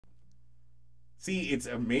See, it's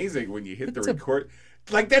amazing when you hit the record.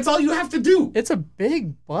 Like, that's all you have to do. It's a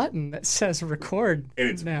big button that says record. And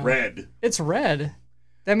it's now. red. It's red.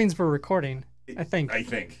 That means we're recording, I think.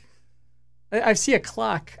 I see a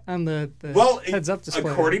clock on the heads-up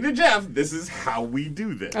display. According to Jeff, this is how we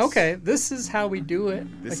do this. Okay, this is how we do it.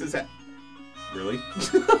 Really?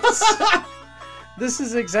 This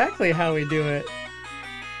is exactly how we do it.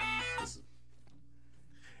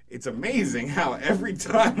 It's amazing how every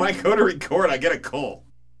time I go to record, I get a call.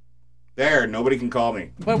 There, nobody can call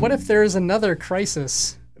me. But what if there's another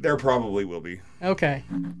crisis? There probably will be. Okay.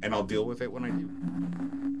 And I'll deal with it when I do.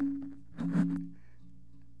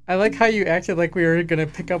 I like how you acted like we were going to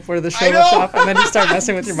pick up where the show left off, and then you start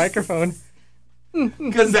messing with your microphone.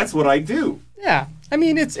 Because that's what I do. Yeah. I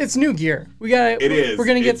mean, it's new gear. It is. We're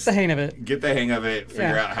going to get the hang of it. Get the hang of it,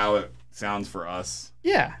 figure out how it sounds for us.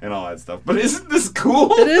 Yeah. And all that stuff. But isn't this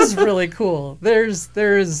cool? It is really cool. There's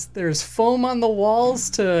foam on the walls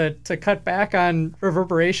to cut back on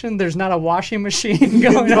reverberation. There's not a washing machine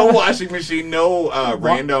going on. No washing machine, no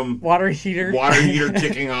random water heater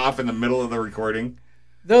kicking off in the middle of the recording.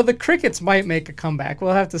 Though the crickets might make a comeback.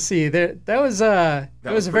 We'll have to see. That was a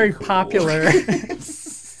very popular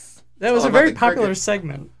that was a very popular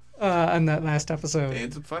segment on that last episode.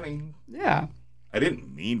 It's funny. Yeah. I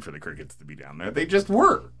didn't mean for the crickets to be down there. They just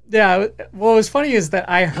were. Yeah. What was funny is that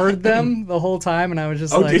I heard them the whole time, and I was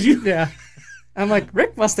just like... Oh, did you? Yeah. I'm like,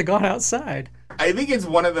 Rick must have gone outside. I think it's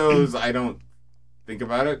one of those I don't think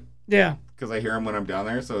about it. Yeah. Because I hear them when I'm down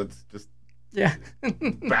there, so it's just... Yeah.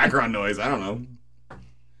 background noise. I don't know.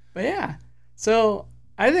 But yeah. So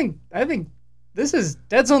I think this is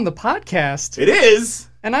Deadzone the podcast. It is.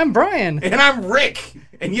 And I'm Brian. And I'm Rick.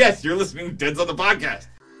 And yes, you're listening to Deadzone the podcast.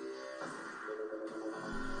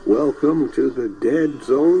 Welcome to the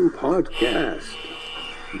Deadzone podcast.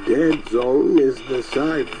 Deadzone is the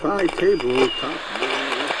sci-fi tabletop.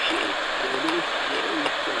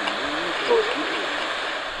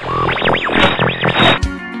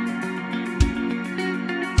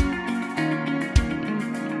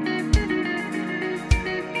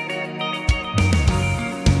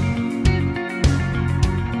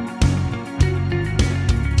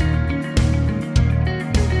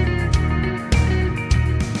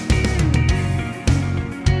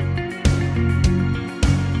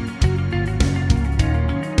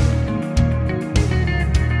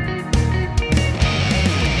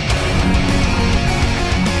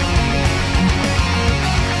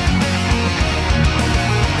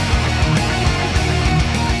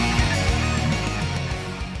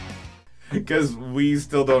 Because we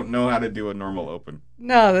still don't know how to do a normal open.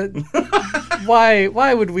 No,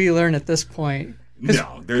 why would we learn at this point?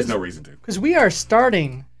 No, there's no reason to. Because we are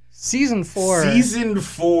starting season 4. Season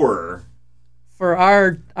 4 for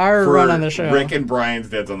our run on the show. Rick and Bryan's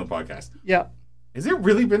Deadzone the podcast. Yep. Has it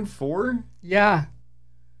really been 4? Yeah.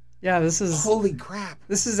 Yeah, this is... Holy crap.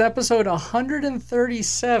 This is episode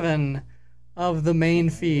 137 of the main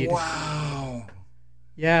feed. Wow.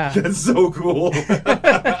 Yeah. That's so cool.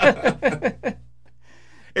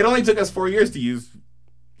 It only took us 4 years to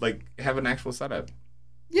have an actual setup.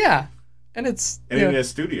 Yeah. And it's... in a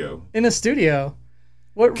studio. In a studio.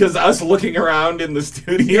 Because us looking around in the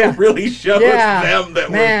studio really shows them that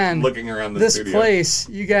we're looking around the studio. This place,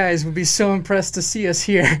 you guys would be so impressed to see us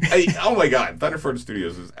here. Oh my God, Thunderforge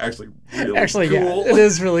Studios is actually really cool. Yeah, it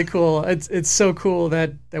is really cool. It's so cool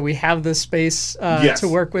that we have this space to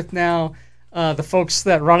work with now. The folks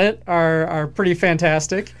that run it are pretty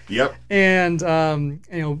fantastic. Yep. And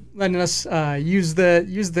letting us use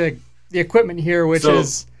the equipment here, which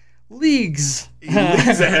is leagues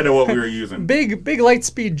ahead of what we were using. Big light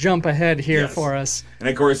speed jump ahead here for us. And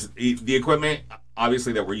of course, the equipment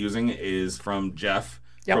obviously that we're using is from Jeff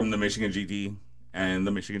from the Michigan GT and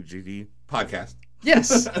the Michigan GT podcast.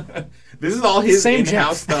 Yes. This is all his same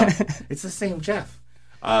in-house Jeff. stuff. It's the same Jeff.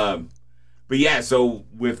 But yeah, so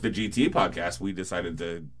with the GT podcast, we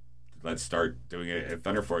decided let's start doing it at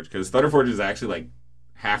Thunderforge, because Thunderforge is actually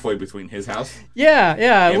halfway between his house.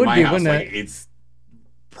 Yeah, it would be, wouldn't it? It's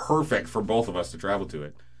perfect for both of us to travel to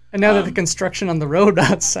it. And now that the construction on the road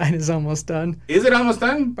outside is almost done. Is it almost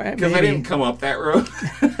done? Because I didn't come up that road.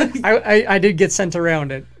 I did get sent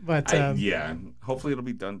around it, but yeah. Hopefully it'll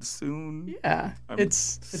be done soon. Yeah,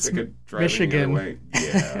 it's sick of driving Michigan. Away.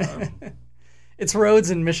 Yeah. It's roads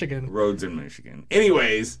in Michigan. Roads in Michigan.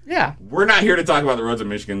 Anyways, yeah, we're not here to talk about the roads in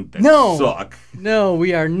Michigan that suck. No,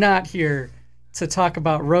 we are not here to talk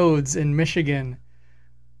about roads in Michigan.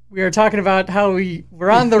 We are talking about how we're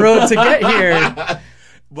on the road to get here.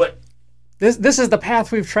 But this is the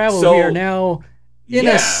path we've traveled. We are now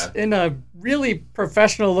in a really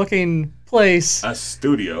professional looking place. A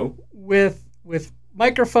studio. With with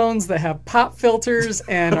microphones that have pop filters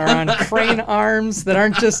and are on crane arms that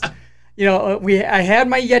aren't just, I had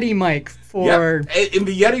my Yeti mic for. And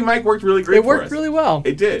the Yeti mic worked really great. It worked really well.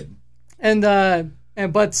 It did. But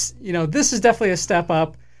this is definitely a step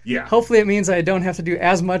up. Yeah. Hopefully it means I don't have to do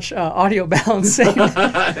as much audio balancing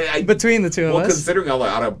between the two of us. Well, considering all the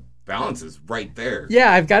audio balance is right there.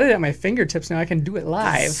 Yeah, I've got it at my fingertips now. I can do it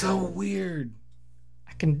live. That's so weird.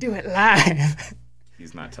 I can do it live.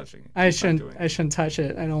 He's not touching it. I shouldn't touch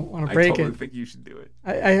it. I don't want to break it. I totally think you should do it.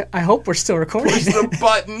 I hope we're still recording. Push the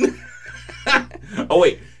button. Oh,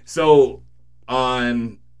 wait. So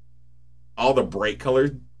on all the bright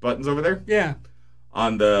colored buttons over there? Yeah.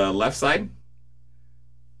 On the left side,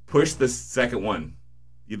 push the second one.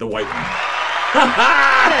 The white one.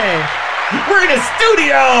 Hey. We're in a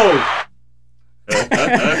studio!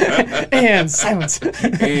 And silence.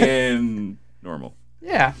 And normal.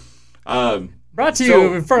 Yeah. Brought to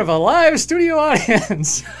you in front of a live studio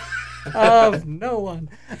audience of no one.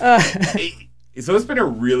 So it's been a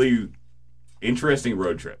really interesting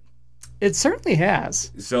road trip. It certainly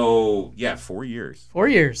has. So, 4 years. 4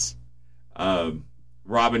 years.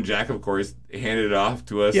 Rob and Jack, of course, handed it off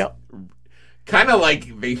to us. Yep. Kind of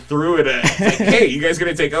like they threw it at, like, hey, you guys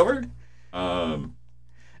going to take over?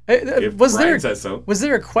 If Brian says so. Was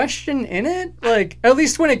there a question in it? Like, at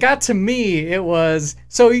least when it got to me, it was,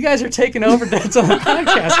 so you guys are taking over Deadzone the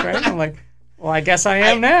podcast, right? I'm like, well, I guess I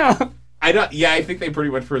am now. I think they pretty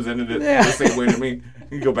much presented it the same way to me.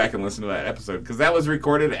 You can go back and listen to that episode, because that was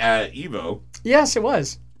recorded at Evo. Yes, it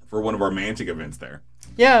was. For one of our Mantic events there.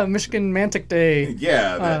 Yeah, Michigan Mantic Day.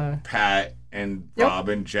 Yeah, that Pat and Rob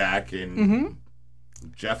and Jack and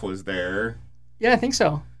Jeff was there. Yeah, I think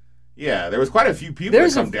so. Yeah, there was quite a few people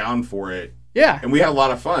that come down for it. Yeah. And we had a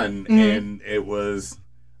lot of fun, and it was,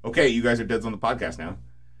 okay, you guys are Deadzone the podcast now.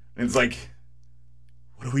 And it's like,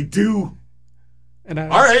 what do we do? And all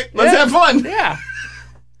right, let's have fun. Yeah.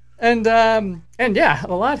 And a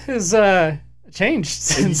lot has changed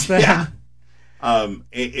since then. Yeah. And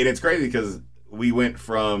it's crazy because we went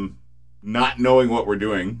from not knowing what we're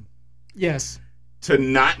doing. Yes. To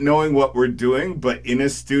not knowing what we're doing, but in a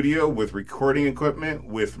studio with recording equipment,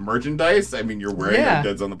 with merchandise. I mean, you're wearing a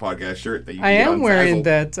Deadzone the Podcast shirt that you can get on Zazzle. I am wearing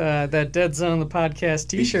that Deadzone the Podcast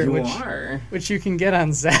T-shirt, which you can get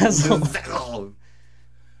on Zazzle.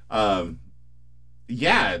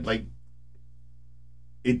 Like,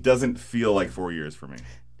 it doesn't feel like 4 years for me.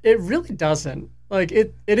 It really doesn't. Like,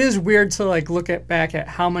 it is weird to like look back at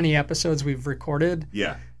how many episodes we've recorded.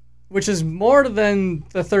 Yeah. Which is more than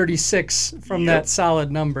the 36 from that solid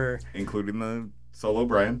number. Including the solo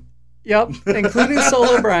Brian. Yep, including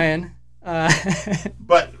solo Brian.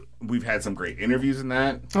 But we've had some great interviews in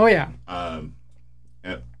that. Oh, yeah.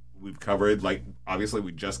 We've covered, like, obviously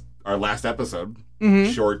our last episode,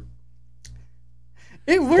 short.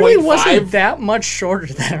 It really wasn't that much shorter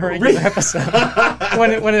than a regular episode.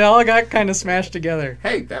 when it all got kind of smashed together.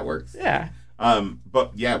 Hey, that works. Yeah.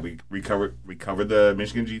 But yeah, we covered the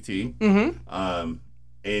Michigan GT.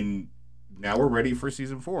 And now we're ready for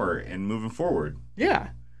season 4 and moving forward. Yeah.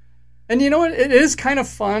 And you know what? It is kind of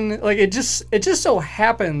fun. Like it just so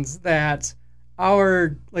happens that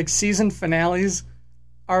our like season finales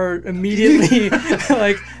are immediately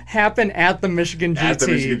like happen at the Michigan GT. At the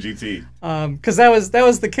Michigan GT. Because that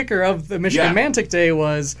was the kicker of the Michigan Mantic Day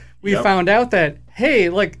was we found out that, hey,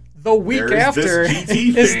 like the week after is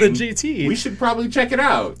the GT. We should probably check it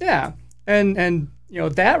out. Yeah. And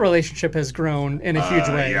that relationship has grown in a huge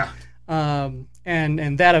way. Yeah.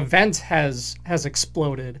 And that event has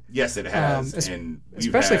exploded. Yes, it has. And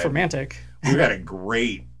especially for Mantic. We've had a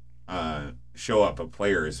great show up of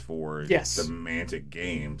players for the Mantic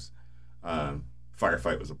games.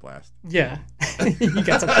 Firefight was a blast. Yeah. You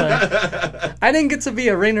got to play. I didn't get to be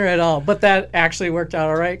a ringer at all, but that actually worked out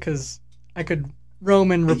all right because I could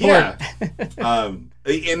roam and report. Yeah.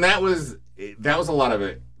 And that was a lot of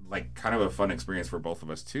it, like kind of a fun experience for both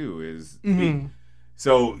of us too.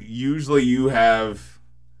 So usually you have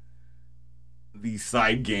these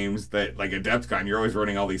side games that, like Adepticon, you're always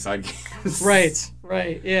running all these side games.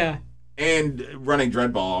 Right, yeah. And running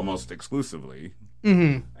Dreadball almost exclusively.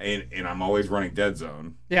 And I'm always running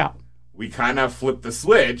Deadzone. Yeah. We kind of flipped the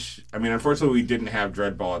switch. I mean, unfortunately, we didn't have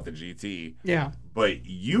Dreadball at the GT. Yeah. But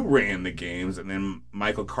you ran the games, and then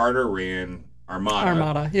Michael Carter ran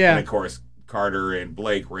Armada. Yeah. And, of course, Carter and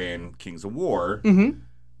Blake ran Kings of War.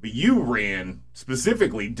 But you ran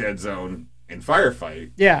specifically Deadzone and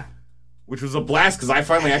Firefight. Yeah. Which was a blast because I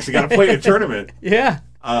finally actually got to play a tournament. Yeah.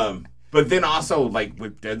 But then also, like,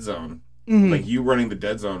 with Deadzone, like you running the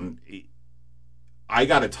Deadzone, I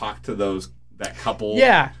got to talk to that couple.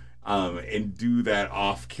 Yeah. And do that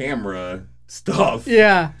off camera stuff.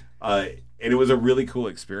 Yeah. And it was a really cool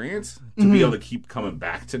experience to be able to keep coming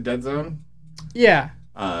back to Deadzone. Yeah.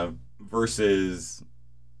 Versus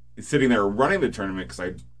sitting there running the tournament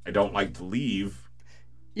because I don't like to leave.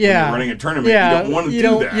 Yeah. When you're running a tournament, yeah. you don't want to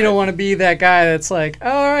do that. You don't want to be that guy that's like, oh,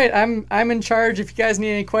 all right, I'm in charge. If you guys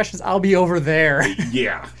need any questions, I'll be over there.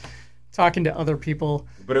 Yeah. Talking to other people.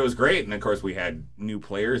 But it was great, and of course we had new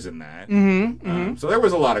players in that. So there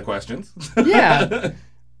was a lot of questions. Yeah.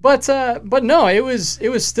 But no, it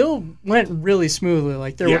was still went really smoothly.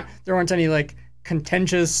 Like there weren't any like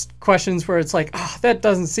contentious questions where it's like, oh, that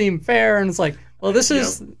doesn't seem fair, and it's like, well, this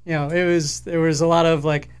is there was a lot of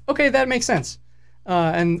like, okay, that makes sense,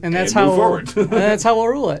 and that's how forward. That's how we'll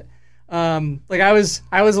rule it. Like I was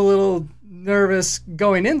a little nervous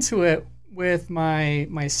going into it with my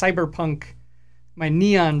cyberpunk, my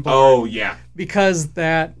neon board. Oh yeah, because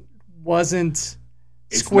that wasn't.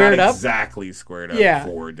 It's squared not up. Exactly squared up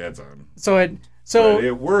for Deadzone. So but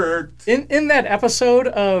it worked. In that episode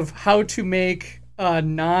of how to make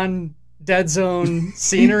non-Deadzone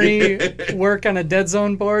scenery work on a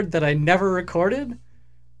Deadzone board that I never recorded,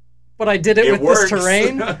 but I did it with works. this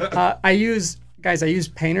terrain. I use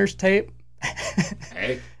painter's tape,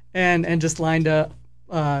 hey. and just lined up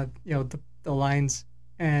the lines,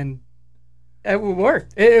 and it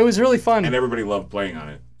worked. It was really fun, and everybody loved playing on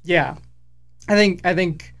it. Yeah. I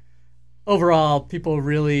think overall people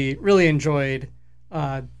really, really enjoyed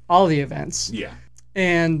all the events. Yeah.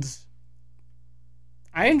 And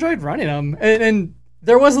I enjoyed running them. And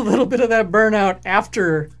there was a little bit of that burnout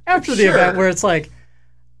after the event where it's like,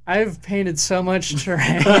 I've painted so much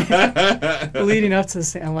terrain leading up to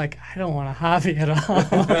this thing. I'm like, I don't want a hobby at all.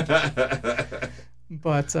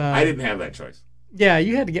 But I didn't have that choice. Yeah,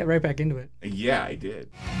 you had to get right back into it. Yeah, I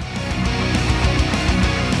did.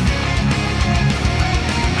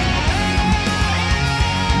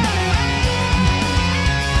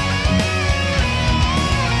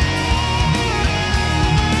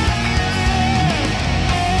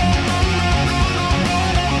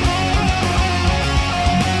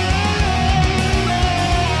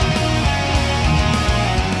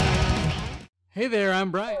 Hey there,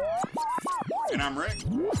 I'm Brian. And I'm Rick.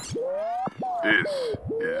 This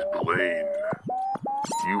is Blaine.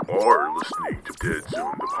 You are listening to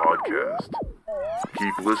Deadzone the podcast.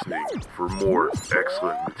 Keep listening for more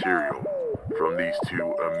excellent material from these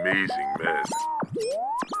two amazing men.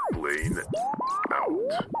 Blaine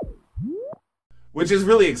out. Which is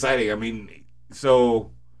really exciting. I mean, so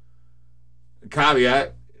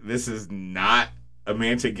caveat, this is not a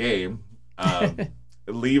Mantic game.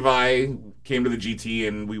 Levi came to the GT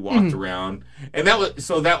and we walked around, and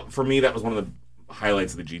that for me, that was one of the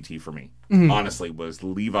highlights of the GT for me. Honestly, was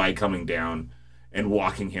Levi coming down and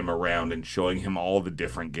walking him around and showing him all the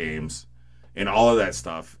different games and all of that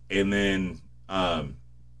stuff, and then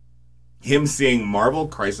him seeing Marvel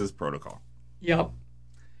Crisis Protocol. Yep.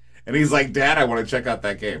 And he's like, Dad, I want to check out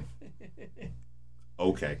that game.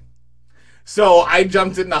 Okay. So I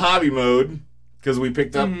jumped into hobby mode because we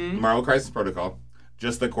picked up Marvel Crisis Protocol.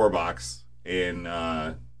 Just the core box in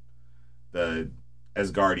the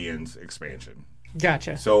Asgardians expansion.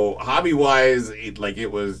 Gotcha. So hobby-wise,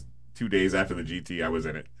 it was 2 days after the GT I was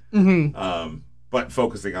in it. But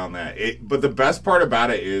focusing on that. But the best part about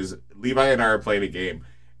it is Levi and I are playing a game,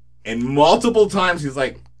 and multiple times he's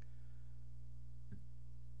like,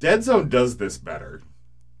 Deadzone does this better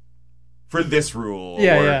for this rule.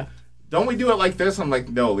 Yeah. Don't we do it like this? I'm like,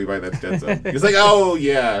 no, Levi, that's Deadzone. He's like, oh,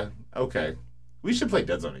 yeah, okay. We should play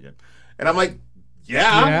Deadzone again. And I'm like,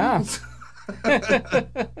 yeah.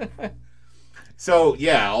 So,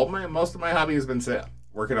 yeah, most of my hobby has been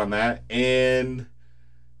working on that and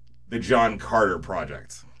the John Carter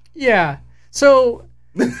project. Yeah. So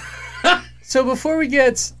before we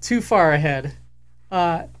get too far ahead,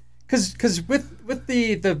 because with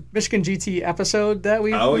the Michigan GT episode that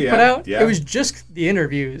we put out, it was just the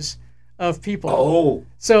interviews of people. Oh.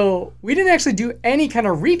 So we didn't actually do any kind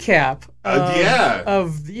of recap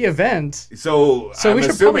of the event. So I'm we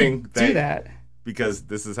should assuming do that. Because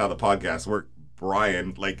this is how the podcast works.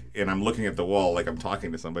 Brian, and I'm looking at the wall like I'm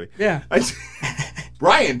talking to somebody. Yeah.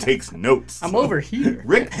 Brian takes notes. I'm over here.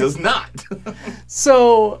 Rick does not.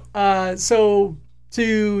 So to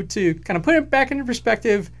kind of put it back into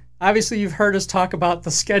perspective, obviously you've heard us talk about the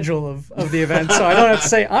schedule of the event, so I don't have to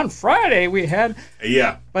say on Friday we had.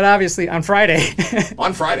 Yeah. But obviously on Friday.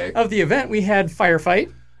 On Friday. Of the event, we had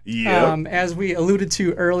Firefight. Yeah. As we alluded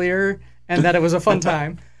to earlier, and that it was a fun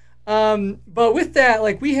time. But with that,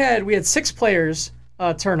 we had 6 players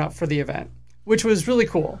turn up for the event, which was really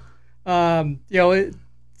cool.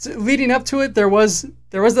 Leading up to it, there was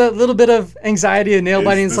there was a little bit of anxiety and nail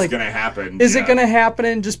biting. Is it's this like, going to happen? is it going to happen?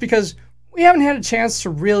 And just because we haven't had a chance to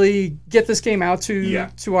really get this game out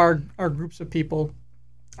to our groups of people,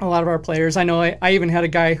 a lot of our players. I know I even had a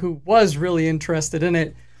guy who was really interested in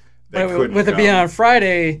it, but with it being on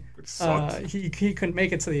Friday, he couldn't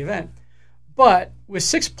make it to the event. But with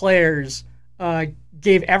 6 players,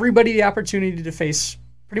 gave everybody the opportunity to face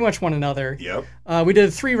pretty much one another. Yep. We did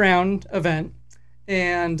a 3-round event,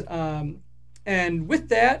 and with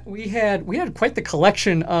that, we had quite the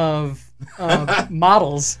collection of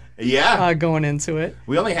models. Yeah. Going into it.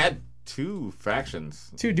 We only had 2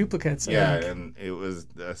 factions. 2 duplicates. Yeah, and it was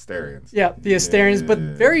the Asterians. Yeah, the Asterians, but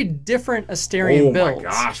very different Asterian builds. Oh my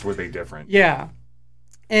gosh, were they different? Yeah,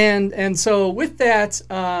 and so with that,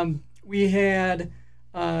 we had,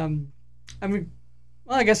 I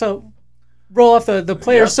guess I'll roll off the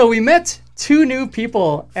players. Yep. So we met 2 new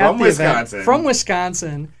people at the event from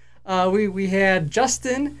Wisconsin. We had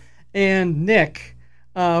Justin and Nick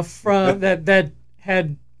from that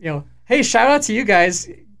had, hey, shout out to you guys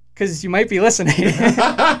because you might be listening.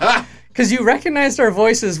 Because you recognized our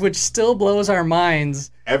voices, which still blows our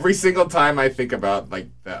minds. Every single time I think about like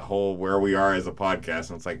that whole where we are as a podcast,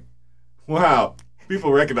 and it's like, wow,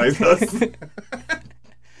 people recognize us.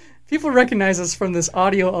 People recognize us from this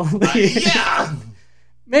audio only. Yeah.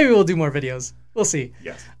 Maybe we'll do more videos. We'll see.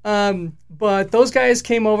 Yes. But those guys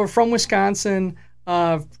came over from Wisconsin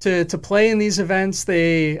to play in these events.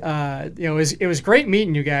 They, it was great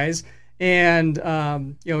meeting you guys, and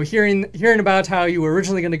hearing about how you were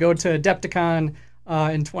originally going to go to Adepticon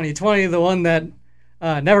in 2020, the one that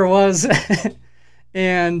never was,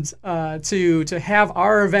 and to have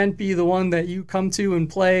our event be the one that you come to and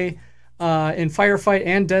play in Firefight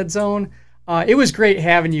and Deadzone. It was great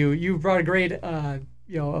having you. You brought a great,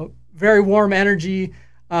 very warm energy,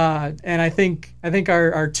 and I think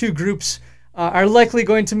our 2 groups are likely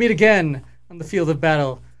going to meet again on the field of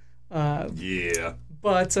battle. Yeah.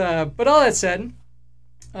 But all that said,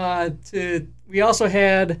 we also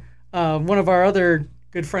had one of our other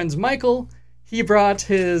good friends, Michael. He brought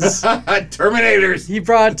his Terminators. He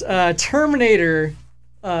brought Terminator,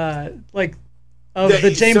 of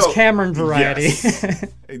the James Cameron variety. Yes.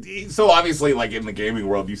 So obviously, like in the gaming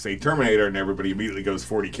world, you say Terminator and everybody immediately goes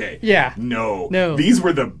 40K. Yeah. No. These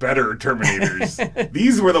were the better Terminators.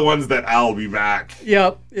 These were the ones that I'll be back.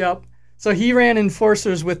 Yep. So he ran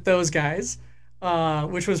Enforcers with those guys,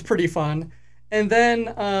 which was pretty fun. And then,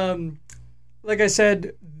 like I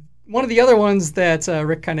said, one of the other ones that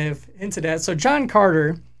Rick kind of hinted at. So John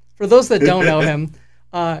Carter, for those that don't know him,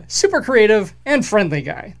 super creative and friendly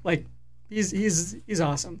guy. Like, He's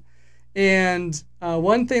awesome. And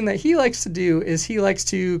one thing that he likes to do is he likes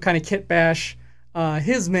to kind of kit bash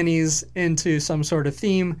his minis into some sort of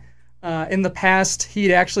theme. In the past,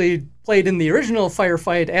 he'd actually played in the original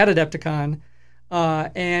Firefight at Adepticon,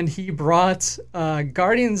 and he brought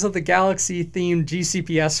Guardians of the Galaxy themed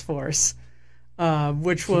GCPS Force,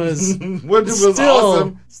 which was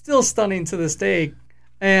awesome. Still stunning to this day.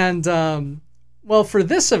 And for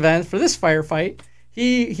this event, for this Firefight,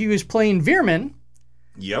 He was playing Veermyn.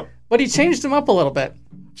 Yep. But he changed him up a little bit.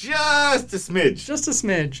 Just a smidge. Just a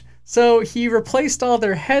smidge. So he replaced all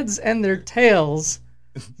their heads and their tails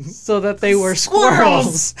so that they were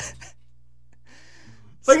squirrels.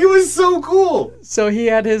 Like, it was so cool. So he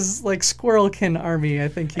had his Squirrelkin army, I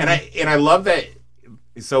think. And I love that.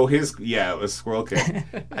 So it was Squirrelkin.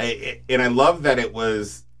 And I love that it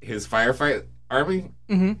was his Firefight army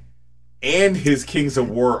and his Kings of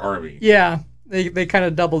War army. Yeah. They kind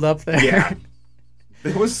of doubled up there. Yeah.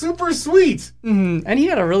 It was super sweet. Mm-hmm. And he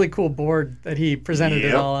had a really cool board that he presented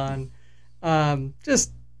it all on.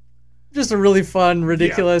 Just a really fun,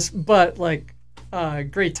 ridiculous, but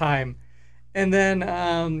great time. And then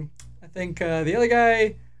I think the other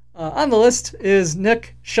guy on the list is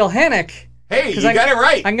Nick Shelhanek. Hey, you got it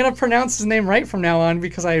right. I'm going to pronounce his name right from now on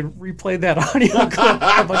because I replayed that audio clip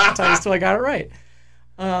a bunch of times till I got it right.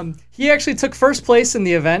 He actually took first place in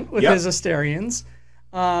the event with his Asterians.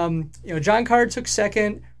 John Carter took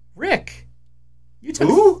second. Rick, you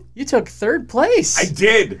took third place. I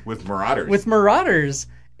did with Marauders.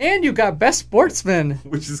 And you got best sportsman,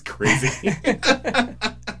 which is crazy.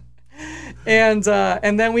 and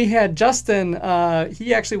then we had Justin.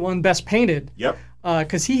 He actually won best painted. Yep.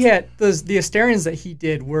 Because he had the Asterians that he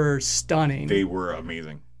did were stunning. They were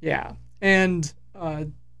amazing. Yeah, and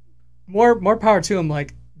more power to them.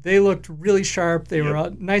 Like, they looked really sharp. They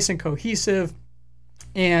were nice and cohesive,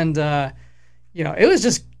 and it was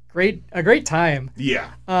just a great time. Yeah.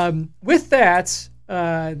 With that,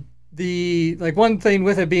 one thing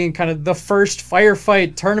with it being kind of the first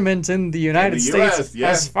firefight tournament in the United States, US, yeah.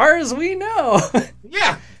 as far as we know.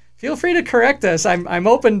 Yeah. Feel free to correct us. I'm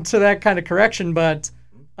open to that kind of correction, but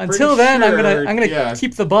until Pretty then, sure, I'm gonna yeah.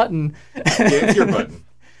 keep the button. Yeah, it's your button.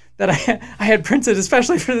 That I had printed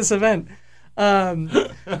especially for this event.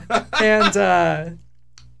 But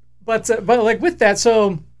like with that,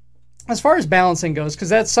 so as far as balancing goes, because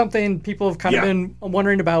that's something people have kind of been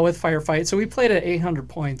wondering about with Firefight. So we played at 800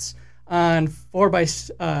 points on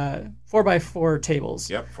 4x4 tables.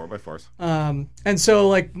 Yep, 4x4s. And so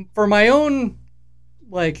like for my own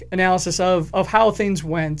like analysis of how things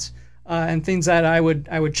went and things that I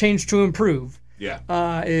would change to improve.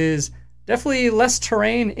 Yeah. Is definitely less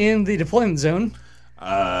terrain in the deployment zone.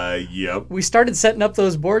 Yep. We started setting up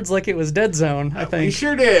those boards like it was Deadzone, I think. We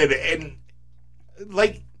sure did. And,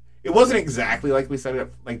 like, it wasn't exactly like we set it up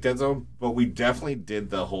like Deadzone, but we definitely did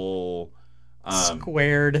the whole...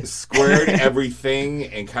 Squared everything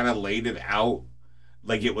and kind of laid it out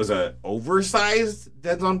like it was a oversized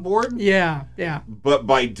Deadzone board. Yeah, yeah. But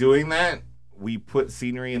by doing that, we put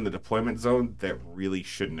scenery in the deployment zone that really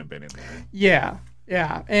shouldn't have been in there. Yeah,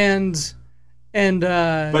 yeah. And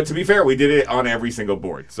but to be fair, we did it on every single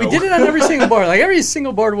board. So we did it on every single board. Like every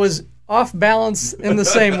single board was off balance in the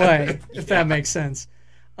same way, if that makes sense.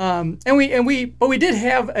 But we did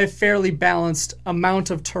have a fairly balanced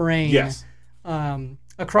amount of terrain. Yes.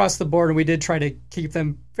 Across the board, and we did try to keep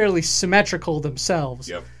them fairly symmetrical themselves.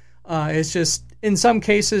 Yep. It's just in some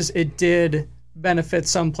cases it did benefit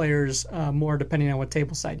some players more depending on what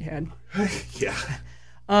table side you had. Yeah.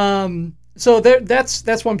 So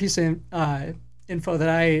that's one piece of info that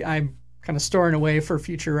I'm kind of storing away for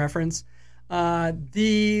future reference. One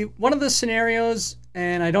of the scenarios,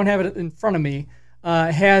 and I don't have it in front of me,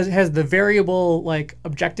 has the variable like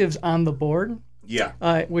objectives on the board.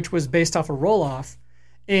 Yeah. Which was based off a roll-off.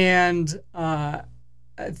 And I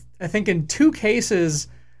think in two cases,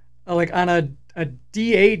 like on a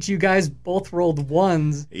D8, you guys both rolled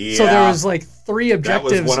ones. Yeah. So there was like 3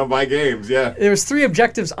 objectives. That was one of my games, yeah. There was 3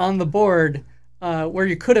 objectives on the board where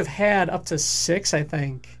you could have had up to 6, I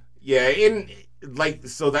think. Yeah,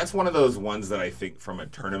 so that's one of those ones that I think from a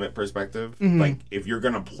tournament perspective, like if you're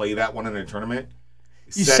going to play that one in a tournament,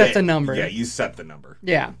 you set the number. Yeah, you set the number.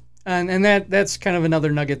 Yeah. And that's kind of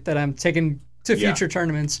another nugget that I'm taking to future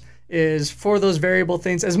tournaments is for those variable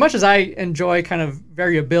things. As much as I enjoy kind of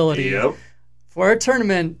variability, for a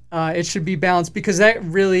tournament, it should be balanced because that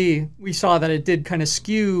really, we saw that it did kind of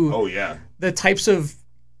skew the types of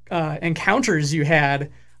encounters you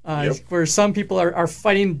had where some people are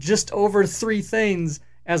fighting just over 3 things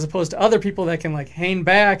as opposed to other people that can like hang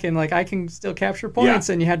back and like I can still capture points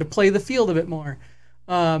and you had to play the field a bit more.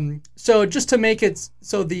 So just to make it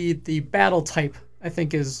so the battle type I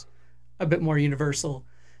think is a bit more universal.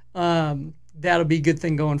 That'll be a good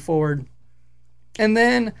thing going forward. And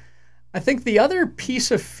then I think the other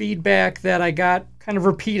piece of feedback that I got kind of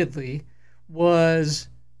repeatedly was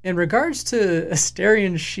in regards to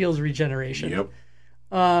Asterian shields regeneration. Yep.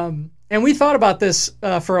 And we thought about this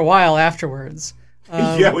for a while afterwards.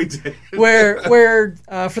 Yeah, we did. where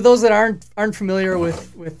for those that aren't familiar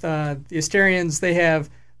with the Asterians, they have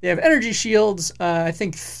energy shields. I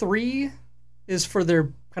think 3 is for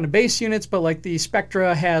their kind of base units, but like the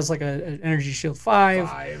Spectra has like an energy shield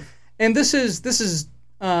 5. And this is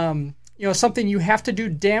something you have to do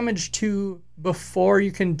damage to before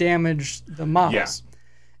you can damage the models.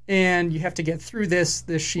 And you have to get through this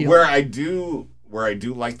shield. Where I do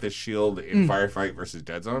like the shield in Firefight versus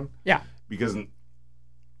Deadzone. Yeah. Because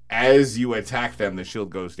as you attack them, the shield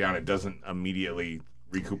goes down. It doesn't immediately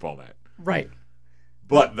recoup all that. Right.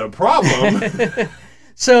 But the problem...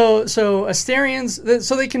 So Asterians,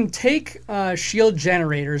 so they can take shield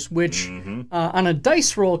generators, which on a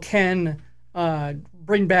dice roll can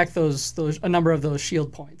bring back a number of those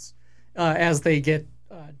shield points as they get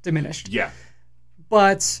diminished. Yeah.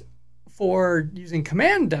 But for using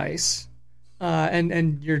command dice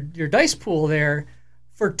and your dice pool there,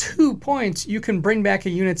 for 2 points you can bring back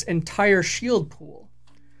a unit's entire shield pool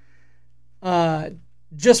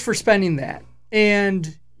just for spending that,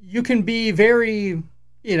 and you can be very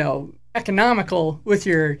economical with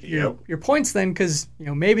your points then, because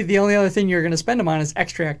maybe the only other thing you're going to spend them on is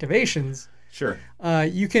extra activations. Sure.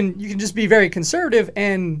 You can just be very conservative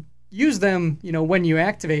and use them when you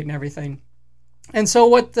activate and everything. And so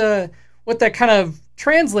what that kind of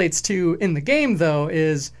translates to in the game though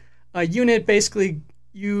is a unit basically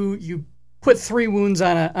you put 3 wounds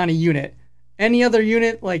on a unit. Any other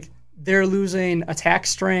unit, like they're losing attack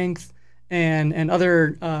strength and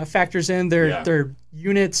other factors in their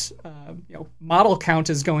units, model count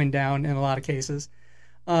is going down in a lot of cases.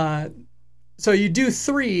 So you do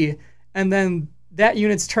 3, and then that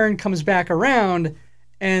unit's turn comes back around,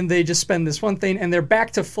 and they just spend this one thing, and they're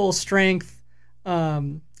back to full strength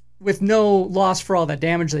with no loss for all that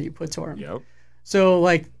damage that you put to them. Yep. So,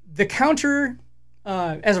 like, the counter,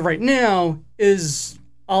 as of right now, is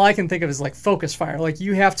all I can think of is, like, focus fire. Like,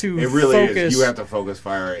 you have to It really focus. is. You have to focus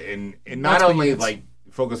fire, and not multiple only, units. like,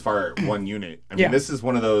 focus fire one unit. I mean, Yeah. this is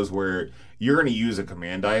one of those where you're going to use a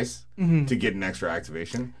command dice to get an extra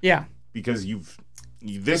activation. Yeah. Because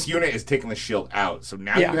this unit is taking the shield out, so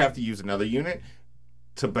now Yeah. you have to use another unit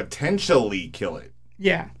to potentially kill it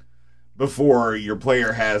Yeah. before your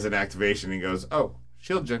player has an activation and goes, oh,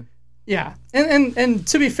 shield gen. Yeah. And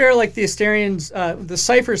to be fair, like, the Asterians, the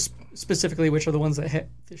Ciphers specifically, which are the ones that hit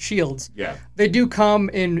the shields, Yeah. they do come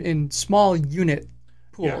in small unit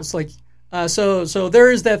pools. Like, so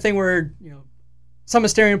there is that thing where, some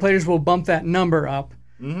Asterian players will bump that number up,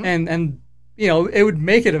 and it would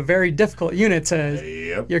make it a very difficult unit to.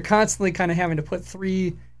 Yep. You're constantly kind of having to put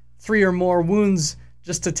three or more wounds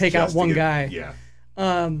just to take out one guy. Yeah.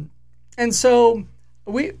 And so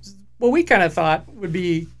what we kind of thought would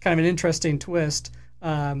be kind of an interesting twist,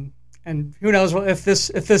 and who knows if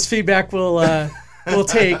this feedback will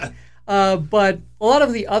take, but a lot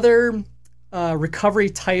of the other recovery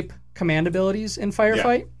type command abilities in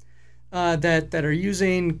Firefight that are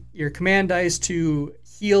using your command dice to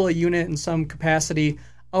heal a unit in some capacity,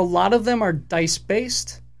 a lot of them are dice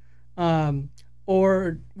based,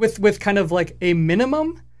 or with kind of like a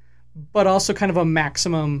minimum, but also kind of a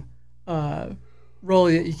maximum roll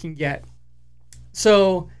that you can get.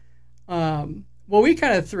 So what we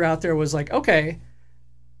kind of threw out there was like, okay,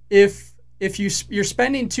 if you're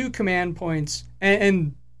spending 2 command points,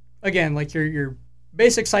 and again, like your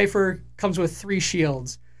basic cipher comes with 3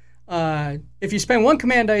 shields. If you spend 1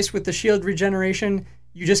 command dice with the shield regeneration,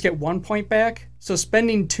 you just get 1 point back. So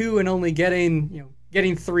spending 2 and only getting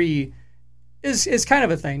 3 is kind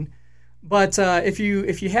of a thing. But if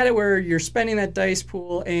you had it where you're spending that dice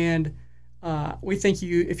pool, and we think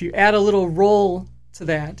if you add a little roll to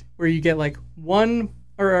that, where you get like 1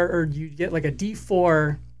 or you get like a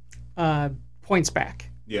D4 points back.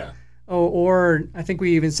 Yeah. Or I think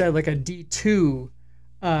we even said like a D2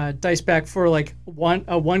 dice back for like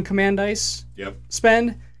one command dice. Yep.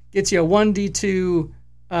 Spend gets you a 1d2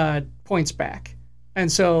 points back, and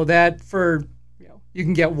so that for you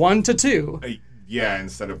can get 1 to 2. Yeah,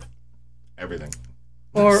 instead of everything.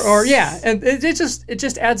 Or yeah, and it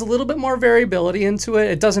just adds a little bit more variability into it.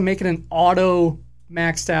 It doesn't make it an auto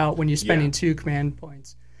maxed out when you're spending 2 command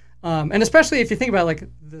points, and especially if you think about like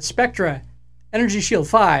the Spectra Energy Shield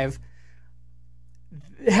 5.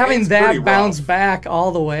 Having that bounce back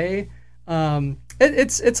all the way,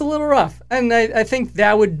 it's a little rough, and I think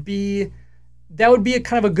that would be a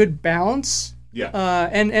kind of a good balance. Yeah.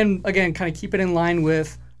 And again, kind of keep it in line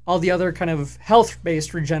with all the other kind of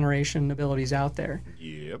health-based regeneration abilities out there.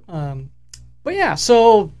 Yep. But yeah,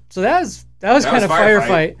 so that was kind of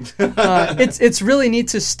Firefight. It's really neat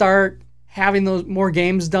to start having those more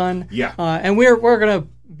games done. Yeah. And we're gonna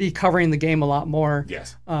be covering the game a lot more.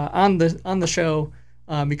 Yes. On the show.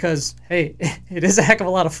 Because, hey, it is a heck of a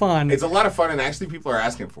lot of fun. It's a lot of fun, and actually people are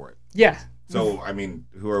asking for it. Yeah. So, I mean,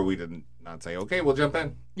 who are we to not say, okay, we'll jump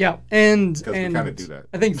in? Yeah, and Because we kind of do that.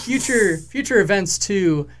 I think future events,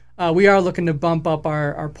 too, we are looking to bump up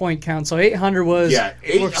our point count. So 800 was, yeah,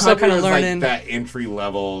 800 we're still kind of learning. Like that entry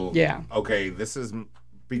level. Yeah. Okay, this is,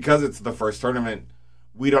 because it's the first tournament,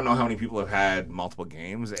 we don't know how many people have had multiple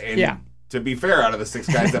games. And to be fair, out of the 6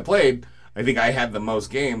 guys that played, I think I had the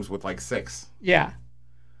most games with like 6. Yeah.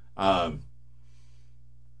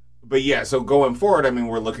 But yeah, so going forward, I mean,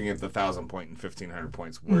 we're looking at the 1,000 point and 1,500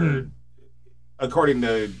 points, where according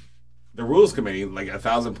to the rules committee, like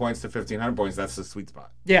 1,000 points to 1,500 points, that's the sweet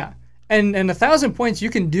spot. Yeah, and 1,000 points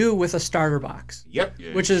you can do with a starter box. Yep,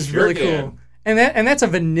 which is really cool, and that's a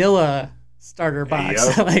vanilla starter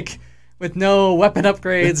box, Yep. like with no weapon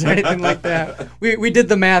upgrades or anything like that. We did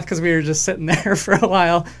the math because we were just sitting there for a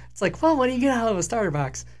while. It's like, well, what do you get out of a starter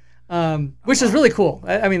box? Which is really cool.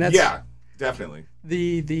 I mean, that's definitely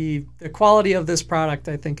the quality of this product.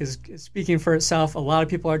 I think is speaking for itself. A lot of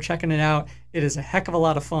people are checking it out. It is a heck of a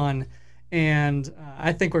lot of fun, and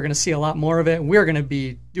I think we're going to see a lot more of it. We're going to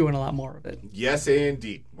be doing a lot more of it. Yes,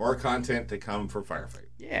 indeed, more content to come for Firefight.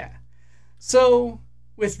 Yeah. So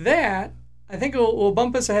with that, I think we'll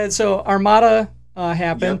bump us ahead. So Armada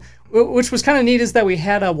happened, which was kind of neat. Is that we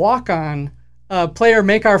had a walk-on. Player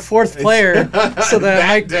make our 4th player, so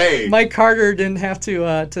that Mike Carter didn't have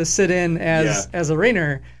to sit in as a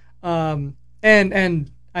Rainer,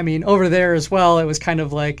 and I mean over there as well. It was kind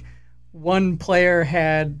of like one player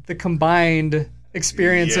had the combined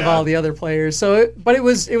experience of all the other players. So, but it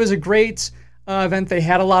was a great event. They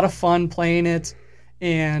had a lot of fun playing it,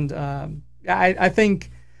 and I think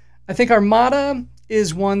Armada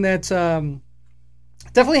is one that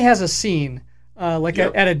definitely has a scene. At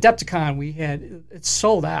Adepticon, it's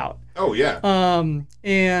sold out. Oh yeah.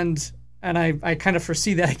 And I kind of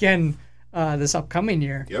foresee that again this upcoming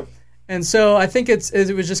year. Yep. And so I think it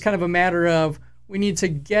was just kind of a matter of we need to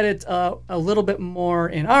get it a little bit more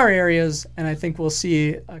in our areas, and I think we'll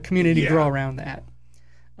see a community grow around that.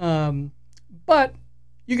 But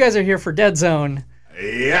you guys are here for Deadzone.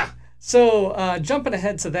 Yeah. So jumping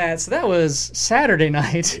ahead to that, so that was Saturday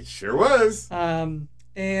night. It sure was.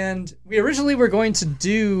 And we originally were going to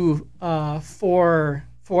do 4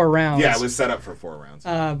 rounds. Yeah, it was set up for 4 rounds.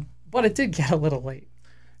 But it did get a little late.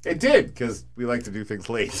 It did, because we like to do things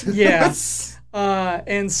late. Yeah.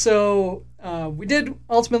 And so we did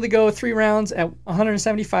ultimately go 3 rounds at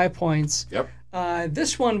 175 points. Yep.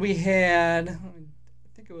 This one we had, I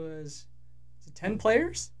think it was 10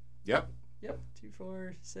 players? Yep. 2,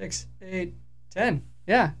 4, 6, 8, 10.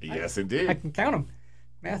 Yeah. Yes, indeed. I can count them.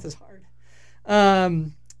 Math is hard.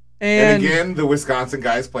 And again, the Wisconsin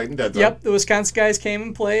guys played in Deadzone. Yep, the Wisconsin guys came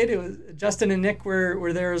and played. It was Justin and Nick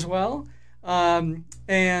were there as well. And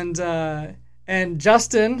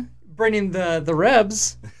Justin bringing the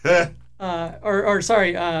Rebs.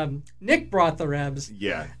 Nick brought the Rebs.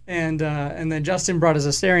 Yeah. And then Justin brought his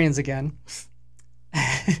Asterians again.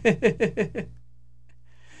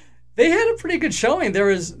 They had a pretty good showing. There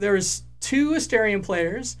was 2 Asterian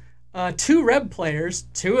players, 2 Reb players,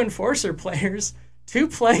 2 Enforcer players, 2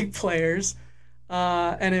 Plague players,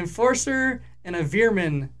 an Enforcer, and a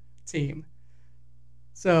Veermyn team.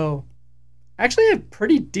 So, actually a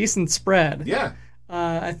pretty decent spread. Yeah.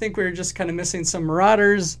 I think we were just kind of missing some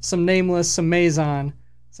Marauders, some Nameless, some Maison,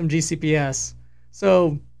 some GCPS.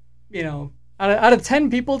 So, out of 10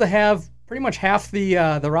 people to have pretty much half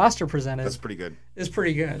the roster presented. That's pretty good. Is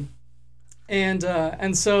pretty good.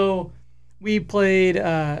 And so we played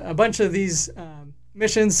a bunch of these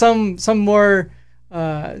missions, some more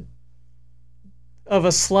of a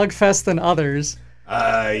slugfest than others.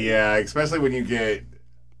 Yeah, especially when you get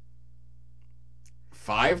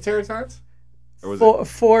 5 Teratons? Or was it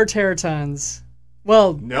 4 Teratons.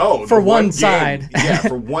 Well, no, for one side. Yeah,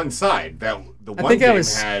 for one side. The one I think game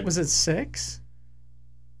was it 6?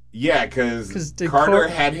 Yeah, because Carter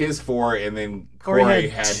had his 4, and then Corey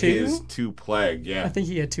had his 2 Plague. Yeah, I think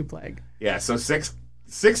he had 2 Plague. Yeah, so 6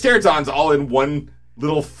 Teratons all in one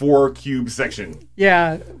little 4 cube section.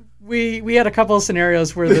 Yeah, we had a couple of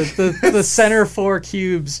scenarios where the center 4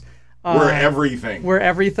 cubes were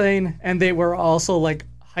everything, and they were also like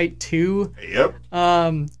height 2. Yep.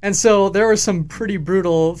 And so there were some pretty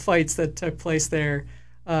brutal fights that took place there.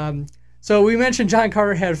 So we mentioned John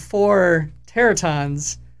Carter had 4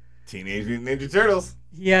 Teratons. Teenage Mutant Ninja Turtles.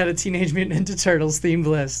 He had a Teenage Mutant Ninja Turtles themed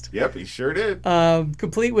list. Yep, he sure did.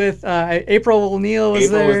 Complete with April O'Neil was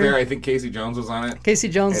there. April was there. I think Casey Jones was on it. Casey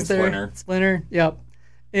Jones was there. Splinter. Splinter, yep.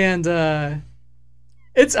 And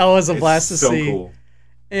it's always a blast to see. So cool.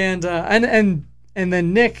 And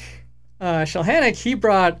then Nick Shelhanick, he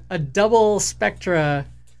brought a double Spectra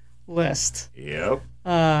list. Yep.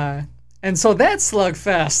 And so that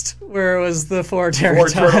slugfest, where it was the 4 Teratons. 4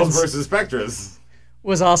 Turtles versus Spectras.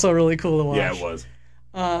 Was also really cool to watch. Yeah, it was.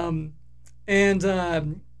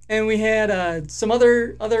 And we had some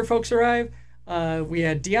other folks arrive. We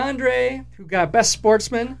had DeAndre, who got Best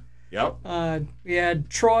Sportsman. Yep. We had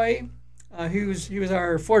Troy, he was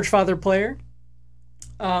our Forge Father player.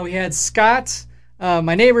 We had Scott,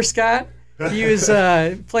 my neighbor Scott. He was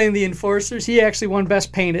playing the Enforcers. He actually won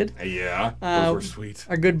Best Painted. Yeah, those were sweet.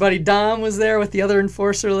 Our good buddy Dom was there with the other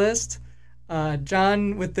Enforcer list.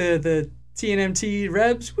 John with the TNMT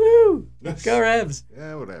Rebs. Woo! Go Rebs.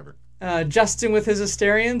 Yeah, whatever. Justin with his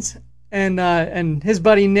Asterians, and his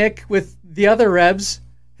buddy Nick with the other Rebs.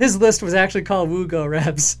 His list was actually called Woo Go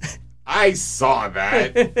Rebs. I saw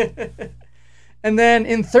that. And then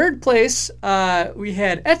in 3rd place, we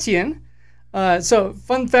had Etienne. So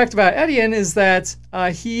fun fact about Etienne is that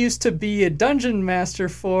he used to be a dungeon master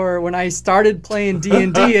for when I started playing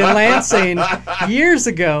D&D in Lansing years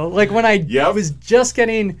ago. Like when I was just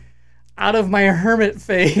getting out of my hermit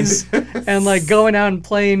phase and like going out and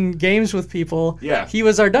playing games with people. Yeah. He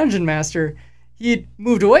was our dungeon master. He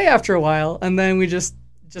moved away after a while, and then we just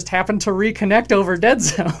happened to reconnect over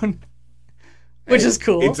Deadzone, which is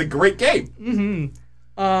cool. It's a great game.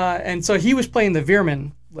 Mm-hmm. And so he was playing the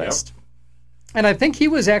Veermyn list. Yep. And I think he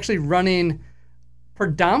was actually running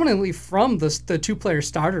predominantly from the 2-player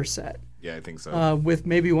starter set. Yeah, I think so. With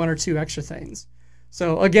maybe 1 or 2 extra things.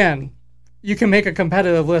 So again, you can make a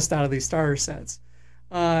competitive list out of these starter sets.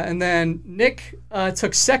 And then Nick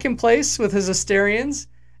took second place with his Asterians,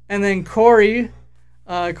 and then Corey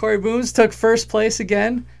Booms took first place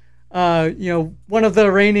again. One of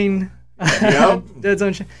the reigning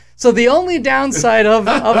Deadzone. So the only downside of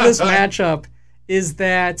this matchup is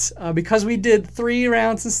that because we did 3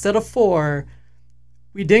 rounds instead of 4,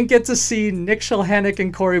 we didn't get to see Nick Shilhanick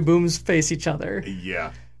and Corey Booms face each other.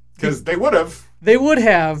 Yeah, because they would have. They would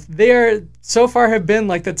have. They are so far have been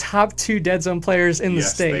like the top 2 Deadzone players in the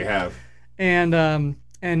state. Yes, they have.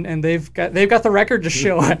 And they've got the record to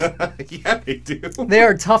show it. Yeah, they do. They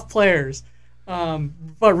are tough players,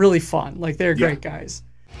 but really fun. Like they're great guys.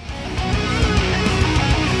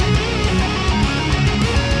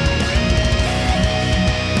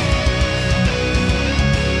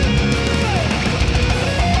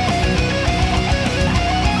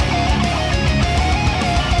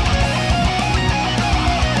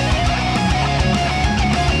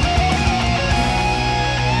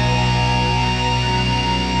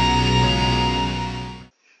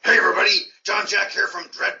 John Jack here from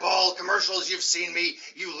Dreadball Commercials. You've seen me,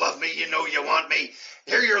 you love me, you know you want me.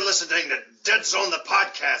 Here you're listening to Deadzone the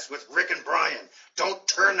podcast with Rick and Bryan. Don't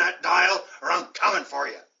turn that dial or I'm coming for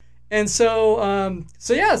you. And so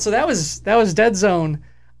that was Deadzone.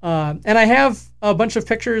 And I have a bunch of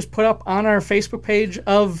pictures put up on our Facebook page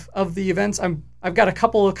of the events. I've got a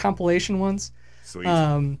couple of compilation ones. Sweet.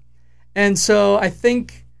 And so I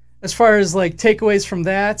think as far as like takeaways from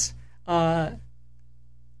that,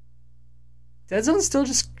 Deadzone's still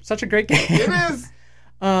just such a great game. It is.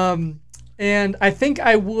 And I think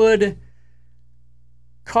I would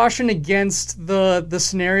caution against the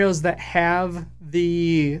scenarios that have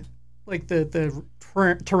the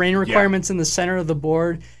terrain requirements in the center of the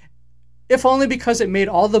board, if only because it made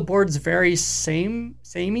all the boards very samey.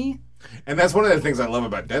 And that's one of the things I love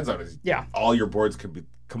about Deadzone is all your boards can be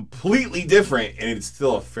completely different and it's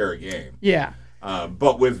still a fair game. Yeah.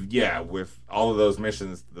 But with all of those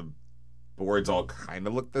missions, the boards all kind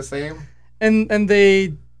of look the same. And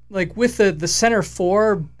they, like with the center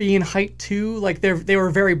 4 being height 2, like they were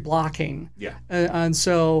very blocking. Yeah. And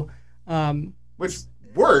so which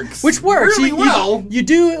works really well. You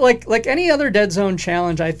do like any other Deadzone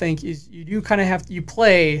challenge, I think you do kind of have to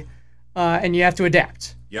play and you have to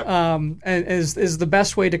adapt. Yep. And is the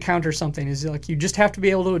best way to counter something is like you just have to be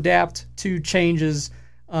able to adapt to changes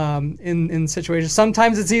in situations.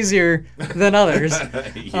 Sometimes it's easier than others.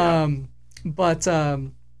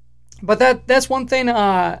 But that's one thing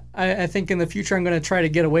I think in the future I'm going to try to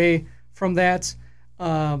get away from that.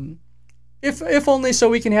 If only so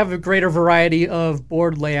we can have a greater variety of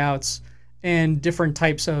board layouts and different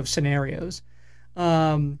types of scenarios.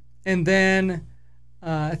 And then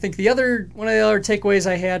I think one of the other takeaways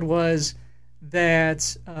I had was that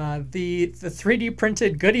the 3D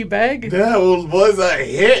printed goodie bag was a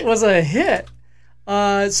hit.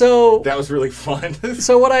 So that was really fun.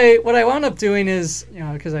 So what I wound up doing is,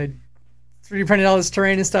 because I 3D printed all this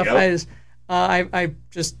terrain and stuff, I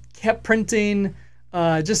just kept printing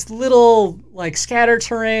just little like scatter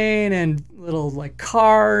terrain and little like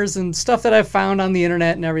cars and stuff that I found on the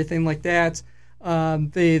internet and everything like that.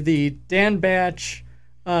 The Dan Batch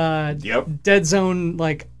Deadzone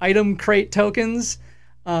like item crate tokens.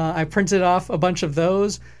 I printed off a bunch of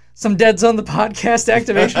those. Some Deadzone the podcast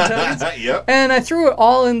activation tokens. And I threw it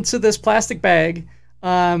all into this plastic bag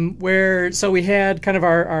so we had kind of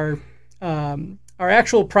our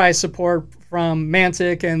actual prize support from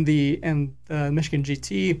Mantic and the Michigan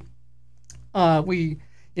GT. We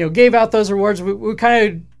gave out those rewards. We kind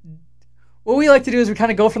of what we like to do is we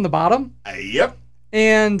kind of go from the bottom.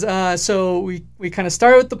 And so we kind of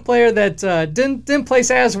started with the player that didn't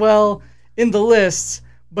place as well in the lists,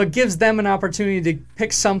 but gives them an opportunity to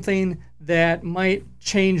pick something that might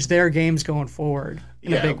change their games going forward.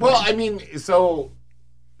 I mean, so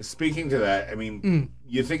speaking to that, I mean,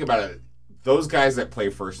 you think about it, those guys that play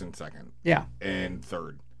first and second and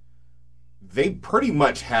third, they pretty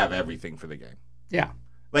much have everything for the game. Yeah.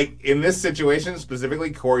 Like, in this situation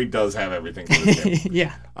specifically, Corey does have everything for the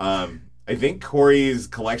game. I think Corey's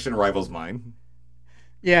collection rivals mine.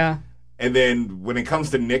 Yeah. And then when it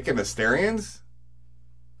comes to Nick and Asterians,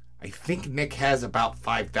 I think Nick has about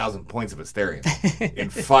 5,000 points of Asterians in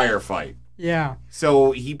Firefight. Yeah.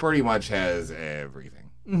 So he pretty much has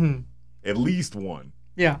everything. Mm-hmm. At least one.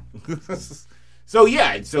 Yeah.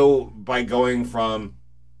 So by going from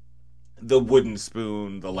the wooden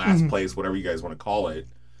spoon, the last place, whatever you guys want to call it,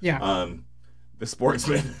 the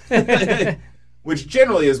sportsman, which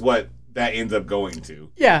generally is what that ends up going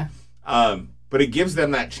to. Yeah. But it gives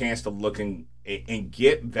them that chance to look and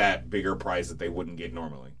get that bigger prize that they wouldn't get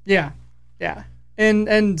normally. Yeah. Yeah.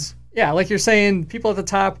 And yeah, like you're saying, people at the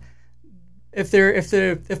top, if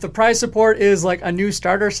the prize support is like a new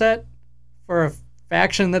starter set for a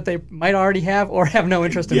faction that they might already have or have no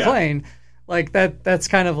interest in playing, like that's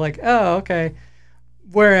kind of like, oh, okay.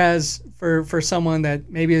 Whereas for someone that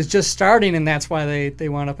maybe is just starting and that's why they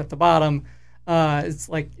wound up at the bottom, it's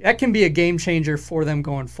like that can be a game changer for them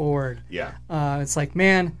going forward. Yeah. It's like,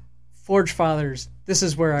 man, Forge Fathers, this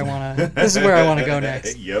is where I wanna go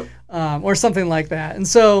next. Yep. Or something like that. And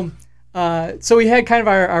so we had kind of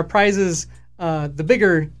our prizes, the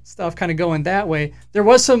bigger stuff kind of going that way. There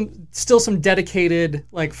was still some dedicated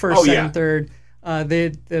like first, second, third.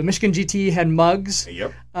 The Michigan GT had mugs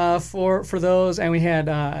for those, and we had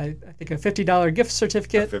I think a $50 gift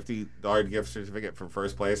certificate. A $50 gift certificate for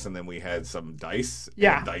first place, and then we had some dice.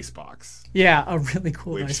 Yeah. And a dice box. Yeah, a really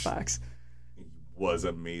cool dice box. Was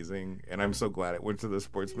amazing, and I'm so glad it went to the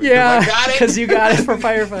sportsman. Yeah, I got it because you got it for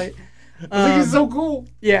Firefight. I think it's so cool.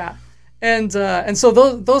 Yeah, and so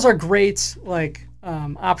those are great like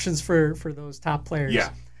options for those top players. Yeah.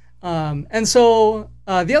 And so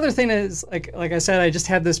the other thing is like I said, I just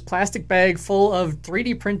had this plastic bag full of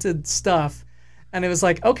 3D printed stuff, and it was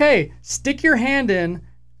like, okay, stick your hand in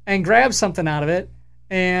and grab something out of it,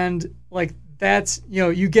 and like that's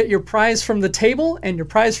you get your prize from the table and your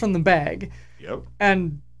prize from the bag. Yep.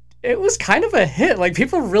 And it was kind of a hit. Like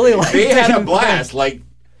people really liked it. They had a blast. Like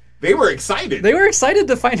they were excited. They were excited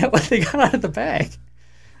to find out what they got out of the bag.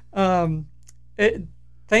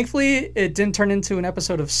 Thankfully, it didn't turn into an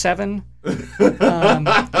episode of 7. What's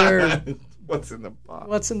in the box?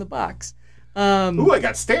 What's in the box? Ooh, I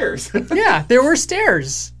got stairs. Yeah, there were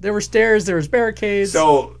stairs. There was barricades.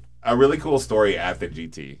 So, a really cool story at the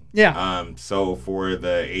GT. Yeah. So, for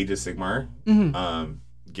the Age of Sigmar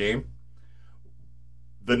game,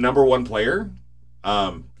 the number 1 player,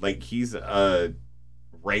 like he's a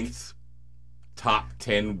ranked top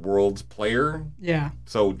 10 world's player. Yeah.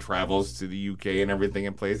 So travels to the UK and everything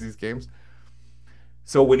and plays these games.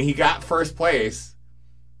 So when he got first place,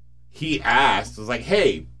 he was like,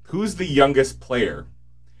 hey, who's the youngest player?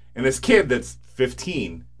 And this kid that's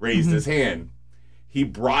 15 raised his hand. He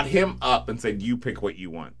brought him up and said, you pick what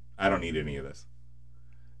you want. I don't need any of this.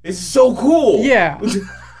 It's so cool. Yeah.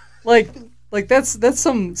 like that's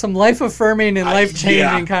some life affirming and life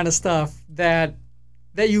changing kind of stuff that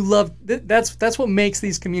you love. That's what makes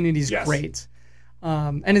these communities great.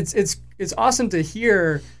 And it's awesome to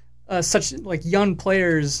hear such like young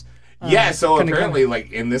players. So apparently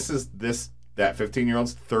like, and this is that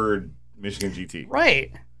 15-year-old's third Michigan GT.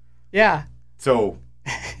 Right. Yeah. So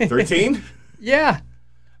 13? Yeah.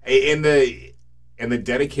 And the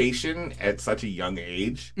dedication at such a young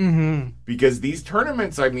age, because these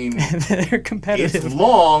tournaments, I mean, they're competitive. It's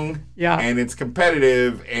long, yeah, and it's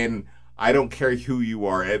competitive, and I don't care who you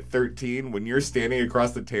are at 13. When you're standing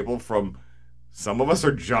across the table from, some of us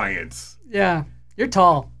are giants. Yeah, you're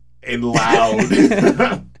tall and